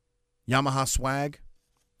 Yamaha swag,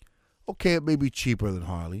 okay, it may be cheaper than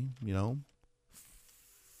Harley,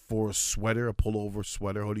 for a sweater, a pullover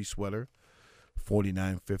sweater, hoodie sweater,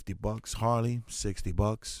 $49.50. Harley,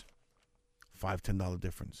 $60. $5-10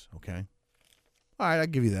 difference, okay? All right, I'll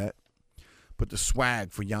give you that. But the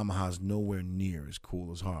swag for Yamaha is nowhere near as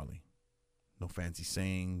cool as Harley. No fancy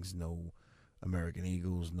sayings, no American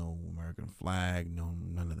Eagles, no American flag,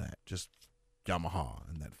 none of that. Just Yamaha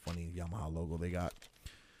and that funny Yamaha logo they got.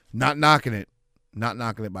 Not knocking it. Not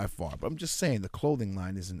knocking it by far. But I'm just saying the clothing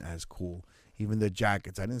line isn't as cool. Even the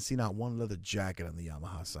jackets. I didn't see not one leather jacket on the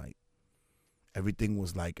Yamaha site. Everything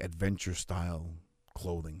was like adventure style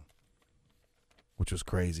clothing, which was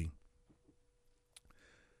crazy.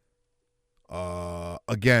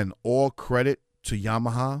 Again, all credit to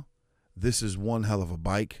Yamaha. This is one hell of a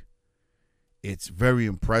bike. It's very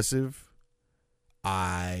impressive.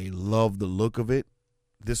 I love the look of it.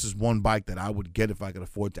 This is one bike that I would get if I could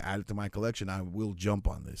afford to add it to my collection. I will jump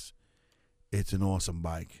on this. It's an awesome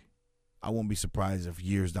bike. I won't be surprised if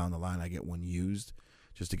years down the line I get one used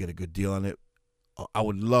just to get a good deal on it. I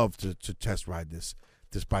would love to test ride this.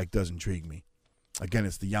 This bike does intrigue me. Again,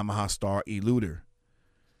 it's the Yamaha Star Eluder,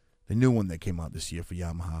 the new one that came out this year for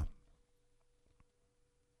Yamaha.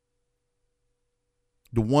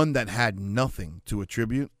 The one that had nothing to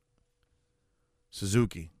attribute,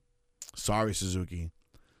 Suzuki. Sorry, Suzuki.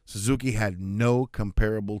 Suzuki had no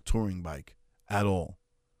comparable touring bike at all.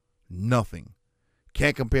 Nothing.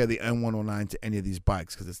 Can't compare the M109 to any of these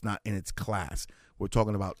bikes because it's not in its class. We're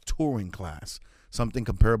talking about touring class. Something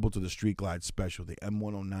comparable to the Street Glide Special. The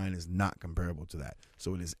M109 is not comparable to that.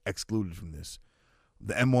 So it is excluded from this.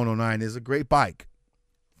 The M109 is a great bike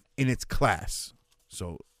in its class.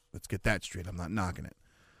 So let's get that straight. I'm not knocking it.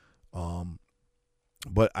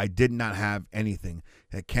 But I did not have anything.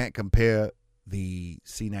 I can't compare the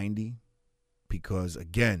C90 because,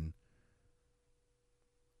 again,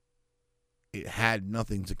 it had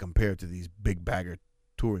nothing to compare to these big bagger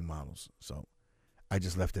touring models. So I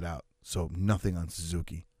just left it out. So nothing on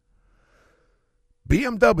Suzuki.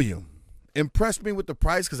 BMW impressed me with the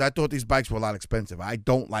price because I thought these bikes were a lot expensive. I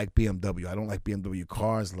don't like BMW. I don't like BMW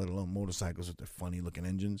cars, let alone motorcycles with their funny looking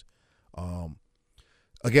engines.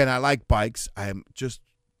 Again, I like bikes. I just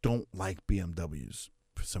don't like BMWs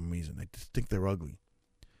for some reason. I just think they're ugly.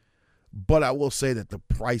 But I will say that the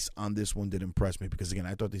price on this one did impress me because, again,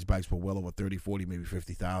 I thought these bikes were well over 30, 40, maybe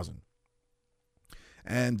 50,000.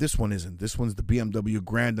 And this one isn't. This one's the BMW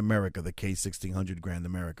Grand America, the K1600 Grand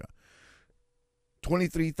America.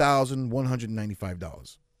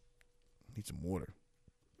 $23,195. Need some water.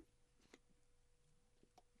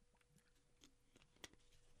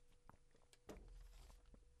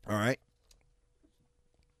 All right.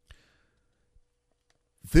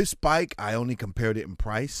 This bike, I only compared it in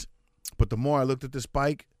price. But the more I looked at this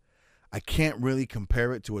bike, I can't really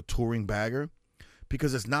compare it to a touring bagger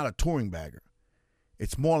because it's not a touring bagger.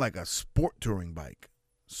 It's more like a sport touring bike.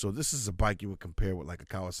 So this is a bike you would compare with like a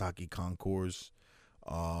Kawasaki Concours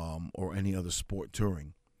or any other sport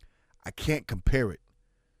touring. I can't compare it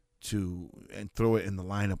to and throw it in the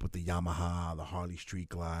lineup with the Yamaha, the Harley Street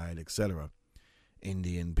Glide, etc.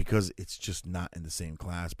 Indian, because it's just not in the same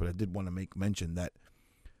class. But I did want to make mention that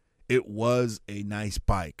it was a nice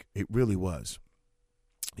bike. It really was.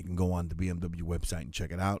 You can go on the BMW website and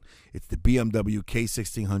check it out. It's the BMW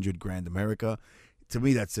K1600 Grand America. To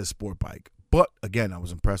me, that's a sport bike. But, again, I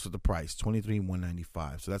was impressed with the price,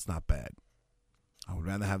 $23,195. So that's not bad. I would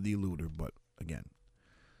rather have the Eluder, but, again.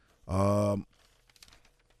 For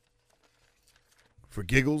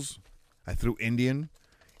giggles, I threw Indian.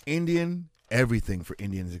 Indian, everything for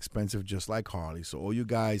Indian is expensive, just like Harley. So all you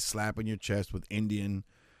guys slapping your chest with Indian,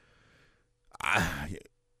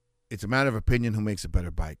 it's a matter of opinion who makes a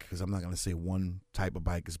better bike, because I'm not going to say one type of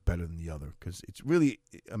bike is better than the other, because it's really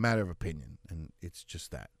a matter of opinion, and it's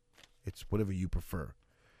just that. It's whatever you prefer,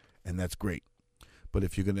 and that's great. But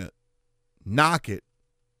if you're going to knock it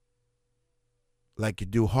like you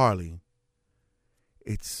do Harley,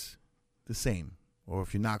 it's the same. Or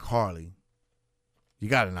if you knock Harley, you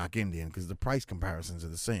got to knock Indian, because the price comparisons are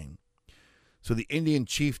the same. So the Indian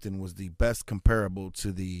Chieftain was the best comparable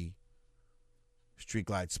to the Street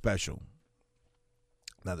Glide Special.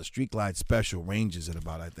 Now, the Street Glide Special ranges at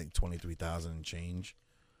about, I think, $23,000 and change.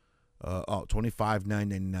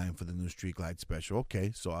 $25,999 for the new Street Glide Special.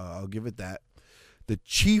 Okay, so I'll give it that. The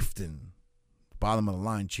Chieftain, bottom of the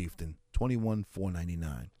line Chieftain,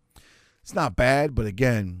 $21,499. It's not bad, but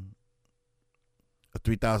again, a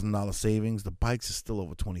 $3,000 savings. The bikes are still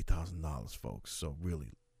over $20,000, folks. So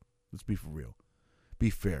really, let's be for real.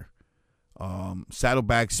 Be fair.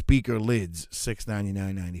 Saddlebag speaker lids,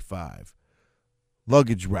 $699.95.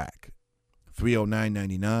 Luggage rack,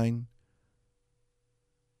 $309.99.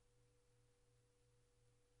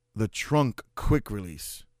 The trunk quick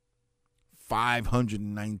release,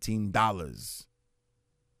 $519.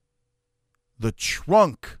 The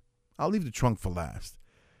trunk, I'll leave the trunk for last.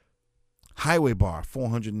 Highway bar,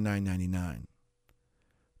 $409.99.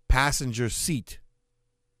 Passenger seat,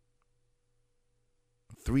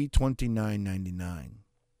 $329.99.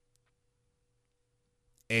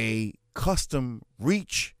 A custom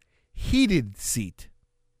reach heated seat,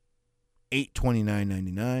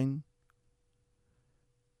 $829.99.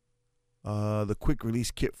 The quick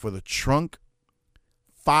release kit for the trunk,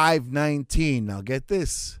 $519. Now get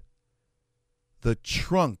this. The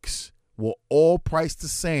trunks were all priced the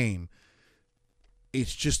same.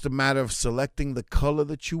 It's just a matter of selecting the color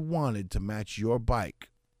that you wanted to match your bike.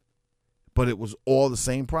 But it was all the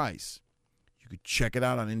same price. You could check it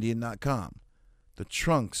out on Indian.com. The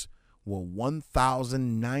trunks were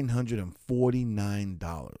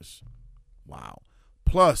 $1,949. Wow.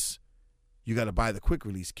 Plus, you got to buy the quick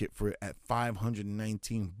release kit for it at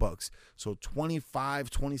 $519. So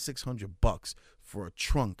 $2,600 for a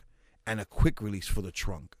trunk and a quick release for the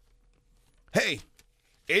trunk. Hey,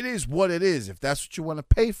 it is what it is. If that's what you want to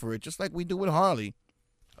pay for it, just like we do with Harley.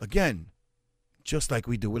 Again, just like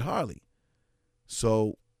we do with Harley.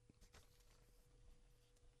 So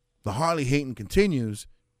the Harley hating continues,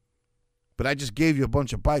 but I just gave you a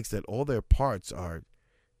bunch of bikes that all their parts are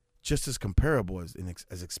just as comparable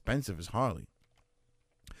as expensive as Harley.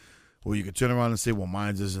 Well, you could turn around and say, well,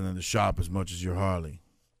 mine's isn't in the shop as much as your Harley.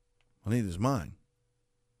 Well, neither is mine.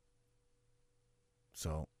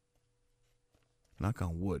 So, knock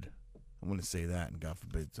on wood. I'm going to say that, and God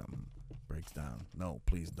forbid something breaks down. No,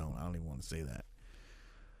 please don't. I don't even want to say that.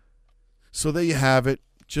 So there you have it.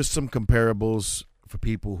 Just some comparables for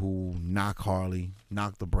people who knock Harley,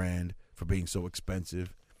 knock the brand for being so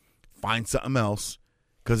expensive. Find something else,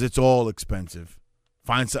 because it's all expensive.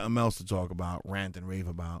 Find something else to talk about, rant and rave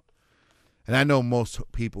about. And I know most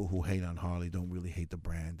people who hate on Harley don't really hate the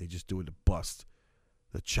brand. They just do it to bust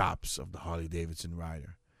the chops of the Harley-Davidson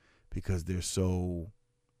rider, because they're so...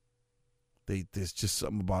 There's just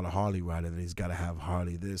something about a Harley rider that he's got to have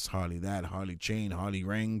Harley this, Harley that, Harley chain, Harley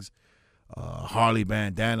rings, Harley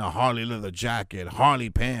bandana, Harley leather jacket, Harley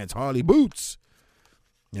pants, Harley boots,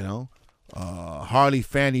 you know, Harley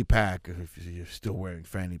fanny pack, if you're still wearing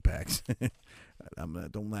fanny packs.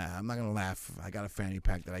 Don't laugh. I'm not going to laugh. I got a fanny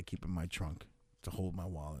pack that I keep in my trunk to hold my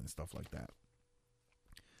wallet and stuff like that.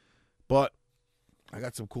 But I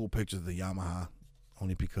got some cool pictures of the Yamaha,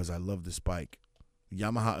 only because I love this bike. The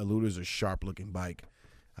Yamaha Eluder is a sharp-looking bike.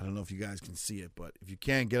 I don't know if you guys can see it, but if you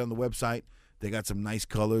can, get on the website. They got some nice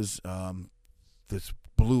colors. This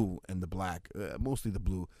blue and the black, mostly the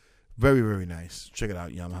blue. Very, very nice. Check it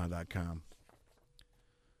out, Yamaha.com.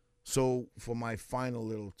 So for my final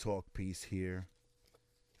little talk piece here,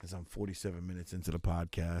 as I'm 47 minutes into the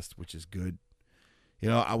podcast, which is good. You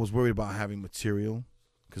know, I was worried about having material,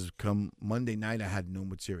 because come Monday night, I had no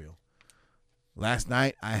material. Last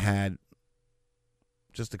night, I had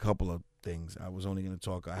just a couple of things. I was only going to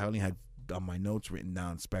talk. I only had on my notes written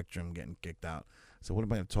down Spectrum getting kicked out. So what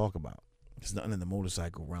am I going to talk about? There's nothing in the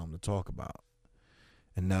motorcycle realm to talk about.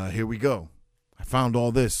 And here we go. I found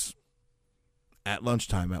all this at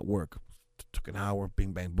lunchtime at work. Took an hour,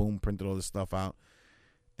 bing, bang, boom, printed all this stuff out.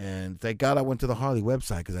 And thank God I went to the Harley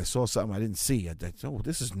website, because I saw something I didn't see. I thought, oh,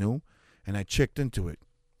 this is new. And I checked into it.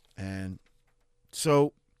 And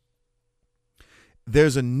so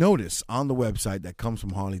there's a notice on the website that comes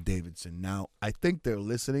from Harley-Davidson. Now, I think they're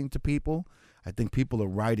listening to people. I think people are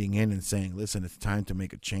writing in and saying, listen, it's time to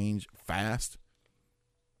make a change fast.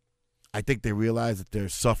 I think they realize that they're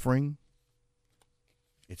suffering.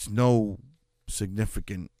 It's no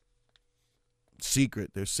significant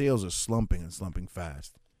secret. Their sales are slumping and slumping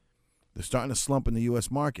fast. They're starting to slump in the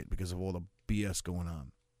U.S. market because of all the BS going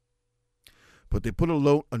on. But they put a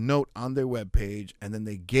note on their webpage, and then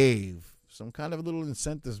they gave some kind of little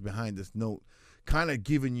incentives behind this note, kind of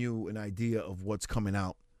giving you an idea of what's coming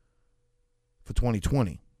out for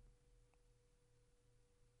 2020.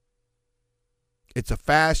 It's a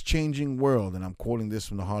fast-changing world, and I'm quoting this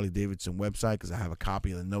from the Harley-Davidson website because I have a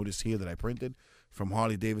copy of the notice here that I printed from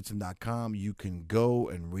HarleyDavidson.com. You can go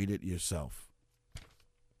and read it yourself.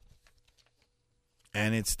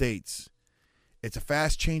 And it states, it's a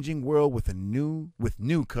fast-changing world with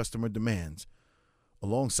new customer demands.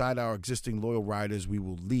 Alongside our existing loyal riders, we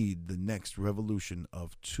will lead the next revolution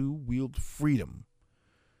of two-wheeled freedom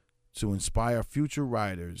to inspire future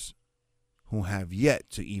riders who have yet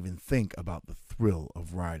to even think about the thrill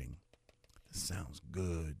of riding. This sounds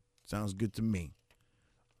good. Sounds good to me.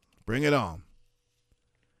 Bring it on.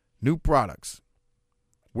 New products.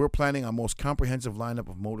 We're planning our most comprehensive lineup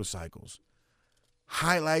of motorcycles.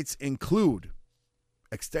 Highlights include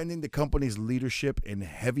extending the company's leadership in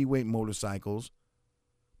heavyweight motorcycles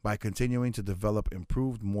by continuing to develop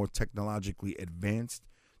improved, more technologically advanced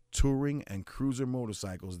touring and cruiser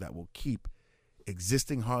motorcycles that will keep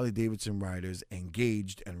existing Harley-Davidson riders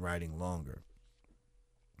engaged and riding longer.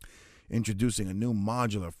 Introducing a new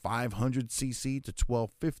modular 500cc to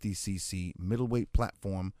 1250cc middleweight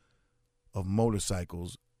platform of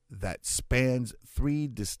motorcycles that spans 3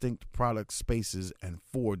 distinct product spaces and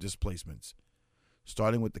 4 displacements,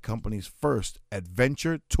 starting with the company's first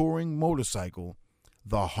adventure touring motorcycle,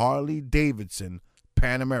 the Harley Davidson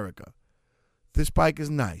Pan America. This bike is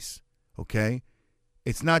nice, okay?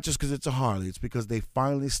 It's not just because it's a Harley. It's because they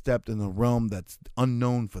finally stepped in a realm that's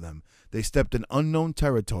unknown for them. They stepped in unknown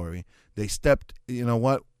territory. They stepped, you know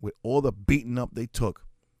what, with all the beating up they took,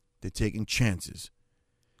 they're taking chances.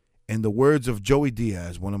 In the words of Joey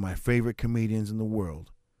Diaz, one of my favorite comedians in the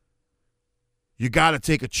world, you got to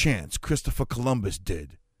take a chance. Christopher Columbus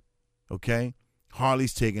did, okay?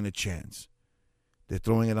 Harley's taking a chance. They're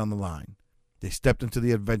throwing it on the line. They stepped into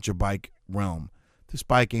the adventure bike realm. This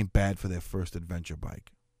bike ain't bad for their first adventure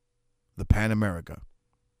bike. The Pan America.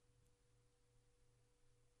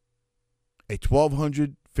 A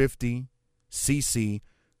 1250cc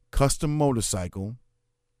custom motorcycle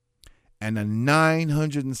and a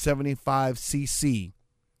 975cc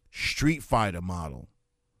Street Fighter model,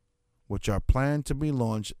 which are planned to be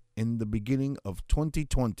launched in the beginning of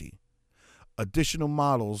 2020. Additional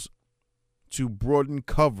models to broaden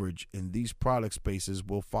coverage in these product spaces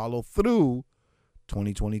will follow through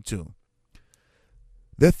 2022.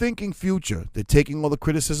 They're thinking future. They're taking all the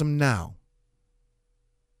criticism now.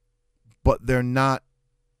 But they're not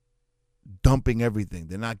dumping everything.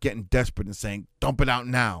 They're not getting desperate and saying, dump it out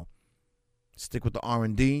now. Stick with the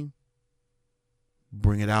R&D.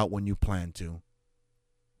 Bring it out when you plan to.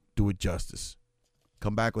 Do it justice.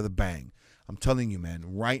 Come back with a bang. I'm telling you, man,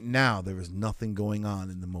 right now there is nothing going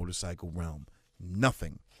on in the motorcycle realm.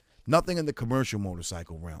 Nothing. Nothing in the commercial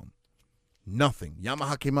motorcycle realm. Nothing.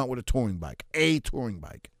 Yamaha came out with a touring bike. A touring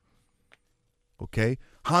bike. Okay?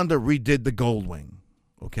 Honda redid the Goldwing.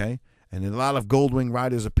 Okay? And in a lot of Goldwing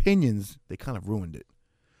riders' opinions, they kind of ruined it.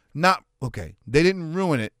 Okay, they didn't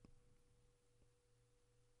ruin it,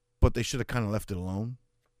 but they should have kind of left it alone.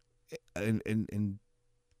 And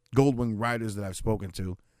Goldwing riders that I've spoken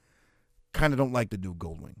to kind of don't like the new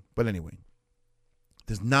Goldwing. But anyway,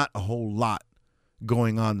 there's not a whole lot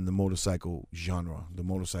going on in the motorcycle genre, the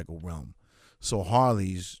motorcycle realm. So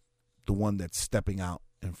Harley's the one that's stepping out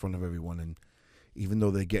in front of everyone. And even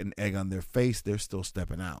though they're getting egg on their face, they're still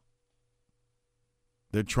stepping out.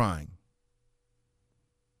 They're trying.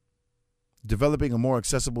 Developing a more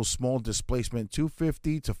accessible small displacement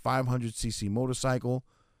 250 to 500cc motorcycle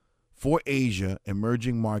for Asia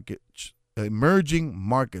emerging markets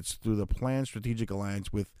through the planned strategic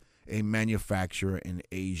alliance with a manufacturer in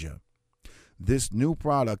Asia. This new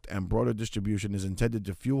product and broader distribution is intended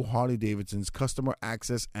to fuel Harley-Davidson's customer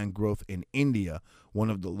access and growth in India, one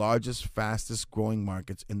of the largest, fastest growing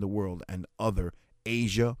markets in the world, and other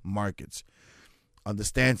Asia markets.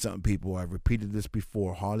 Understand something, people. I've repeated this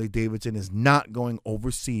before. Harley-Davidson is not going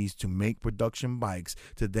overseas to make production bikes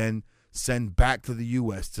to then send back to the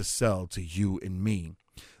U.S. to sell to you and me.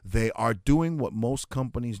 They are doing what most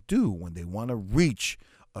companies do when they want to reach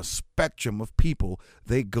a spectrum of people.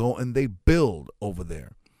 They go and they build over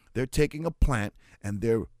there. They're taking a plant and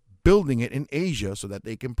they're building it in Asia so that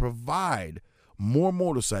they can provide more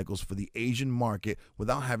motorcycles for the Asian market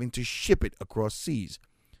without having to ship it across seas.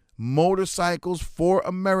 Motorcycles for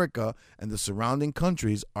America and the surrounding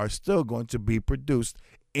countries are still going to be produced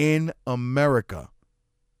in America.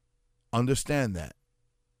 Understand that.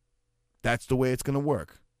 That's the way it's going to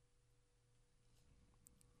work.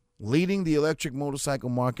 Leading the electric motorcycle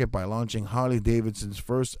market by launching Harley-Davidson's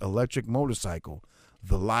first electric motorcycle,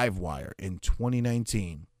 the Livewire, in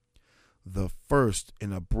 2019. The first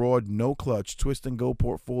in a broad no-clutch twist-and-go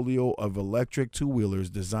portfolio of electric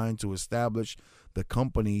two-wheelers designed to establish the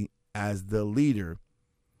company as the leader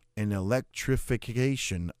in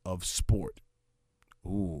electrification of sport.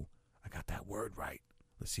 Ooh, I got that word right.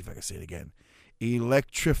 Let's see if I can say it again.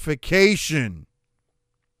 Electrification.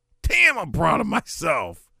 Damn, I'm proud of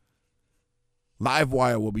myself.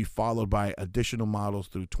 Livewire will be followed by additional models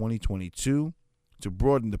through 2022 to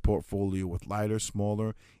broaden the portfolio with lighter,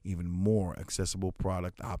 smaller, even more accessible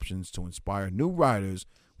product options to inspire new riders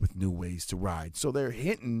with new ways to ride. So they're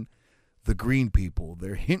hitting the green people.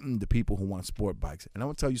 They're hitting the people who want sport bikes. And I'm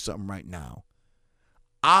going to tell you something right now.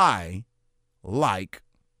 I like,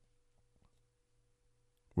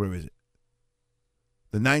 where is it?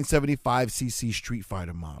 The 975cc Street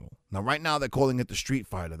Fighter model. Now, right now, they're calling it the Street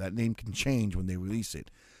Fighter. That name can change when they release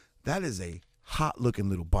it. That is a hot-looking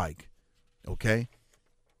little bike, okay?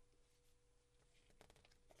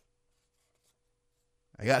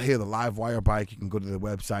 I got here the Livewire bike. You can go to the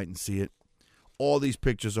website and see it. All these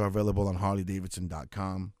pictures are available on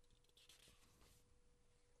HarleyDavidson.com.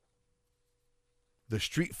 The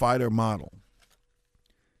Street Fighter model.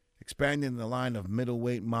 Expanding the line of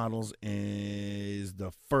middleweight models is the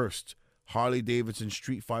first Harley Davidson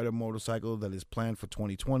Street Fighter motorcycle that is planned for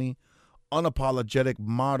 2020. Unapologetic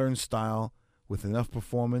modern style with enough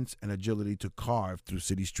performance and agility to carve through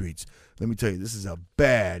city streets. Let me tell you, this is a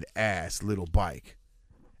badass little bike.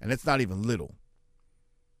 And it's not even little.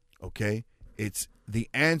 Okay? It's the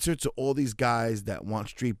answer to all these guys that want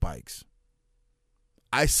street bikes.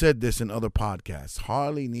 I said this in other podcasts.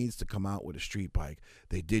 Harley needs to come out with a street bike.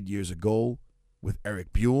 They did years ago with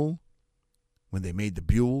Eric Buell when they made the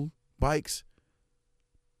Buell bikes.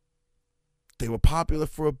 They were popular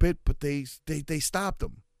for a bit, but they stopped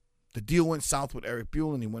them. The deal went south with Eric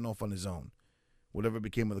Buell, and he went off on his own. Whatever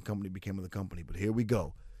became of the company became of the company. But here we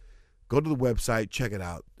go. Go to the website, check it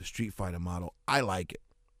out. The Street Fighter model. I like it.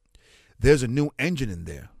 There's a new engine in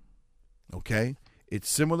there. Okay? It's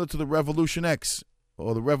similar to the Revolution X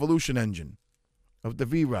or the Revolution engine of the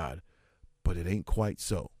V-Rod, but it ain't quite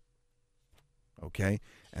so. Okay?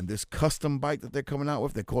 And this custom bike that they're coming out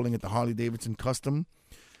with, they're calling it the Harley Davidson Custom.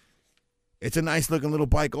 It's a nice looking little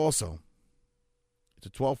bike also. It's a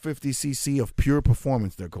 1250cc of pure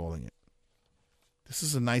performance, they're calling it. This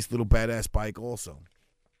is a nice little badass bike also.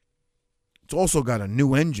 It's also got a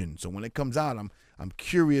new engine, so when it comes out, I'm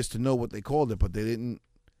curious to know what they called it, but they didn't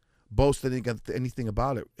boast anything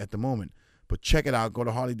about it at the moment. But check it out. Go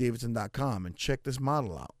to harleydavidson.com and check this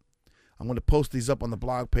model out. I'm going to post these up on the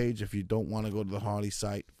blog page. If you don't want to go to the Harley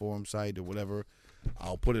site, forum site, or whatever,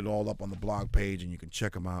 I'll put it all up on the blog page, and you can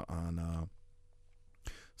check them out on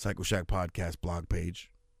Psycho Shack Podcast blog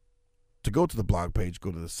page. To go to the blog page,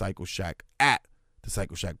 go to the Psycho Shack at the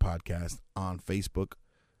Psycho Shack Podcast on Facebook.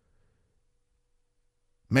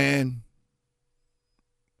 Man,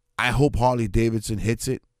 I hope Harley Davidson hits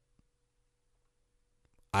it.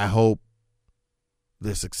 I hope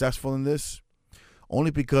they're successful in this, only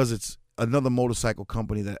because it's another motorcycle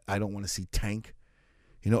company that I don't want to see tank.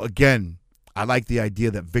 You know, again, I like the idea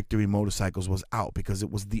that Victory Motorcycles was out because it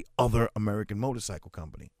was the other American motorcycle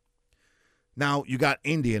company. Now, you got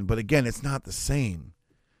Indian, but again, it's not the same.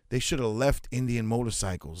 They should have left Indian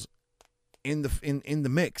Motorcycles in the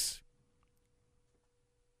mix.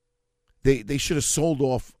 They should have sold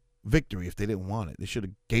off Victory if they didn't want it. They should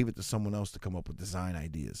have gave it to someone else to come up with design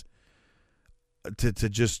ideas. To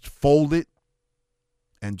just fold it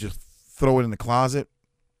and just throw it in the closet.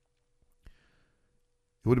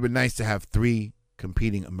 It would have been nice to have 3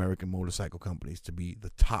 competing American motorcycle companies to be the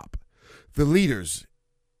top, the leaders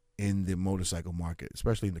in the motorcycle market,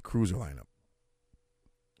 especially in the cruiser lineup.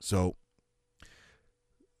 So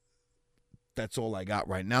that's all I got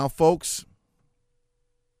right now, folks.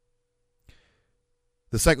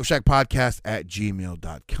 The Psycho Shack Podcast at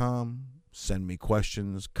gmail.com. Send me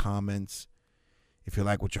questions, comments. If you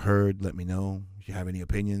like what you heard, let me know. If you have any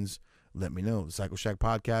opinions, let me know. The Psycho Shack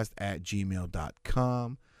Podcast at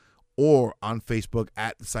gmail.com or on Facebook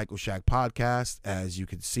at the Psycho Shack Podcast. As you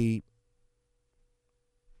can see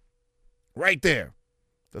right there,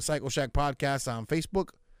 the Psycho Shack Podcast on Facebook,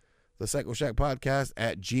 the Psycho Shack Podcast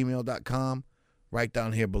at gmail.com, right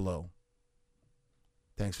down here below.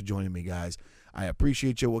 Thanks for joining me, guys. I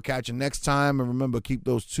appreciate you. We'll catch you next time. And remember, keep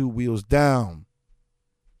those 2 wheels down.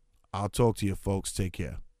 I'll talk to you, folks. Take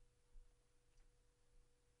care.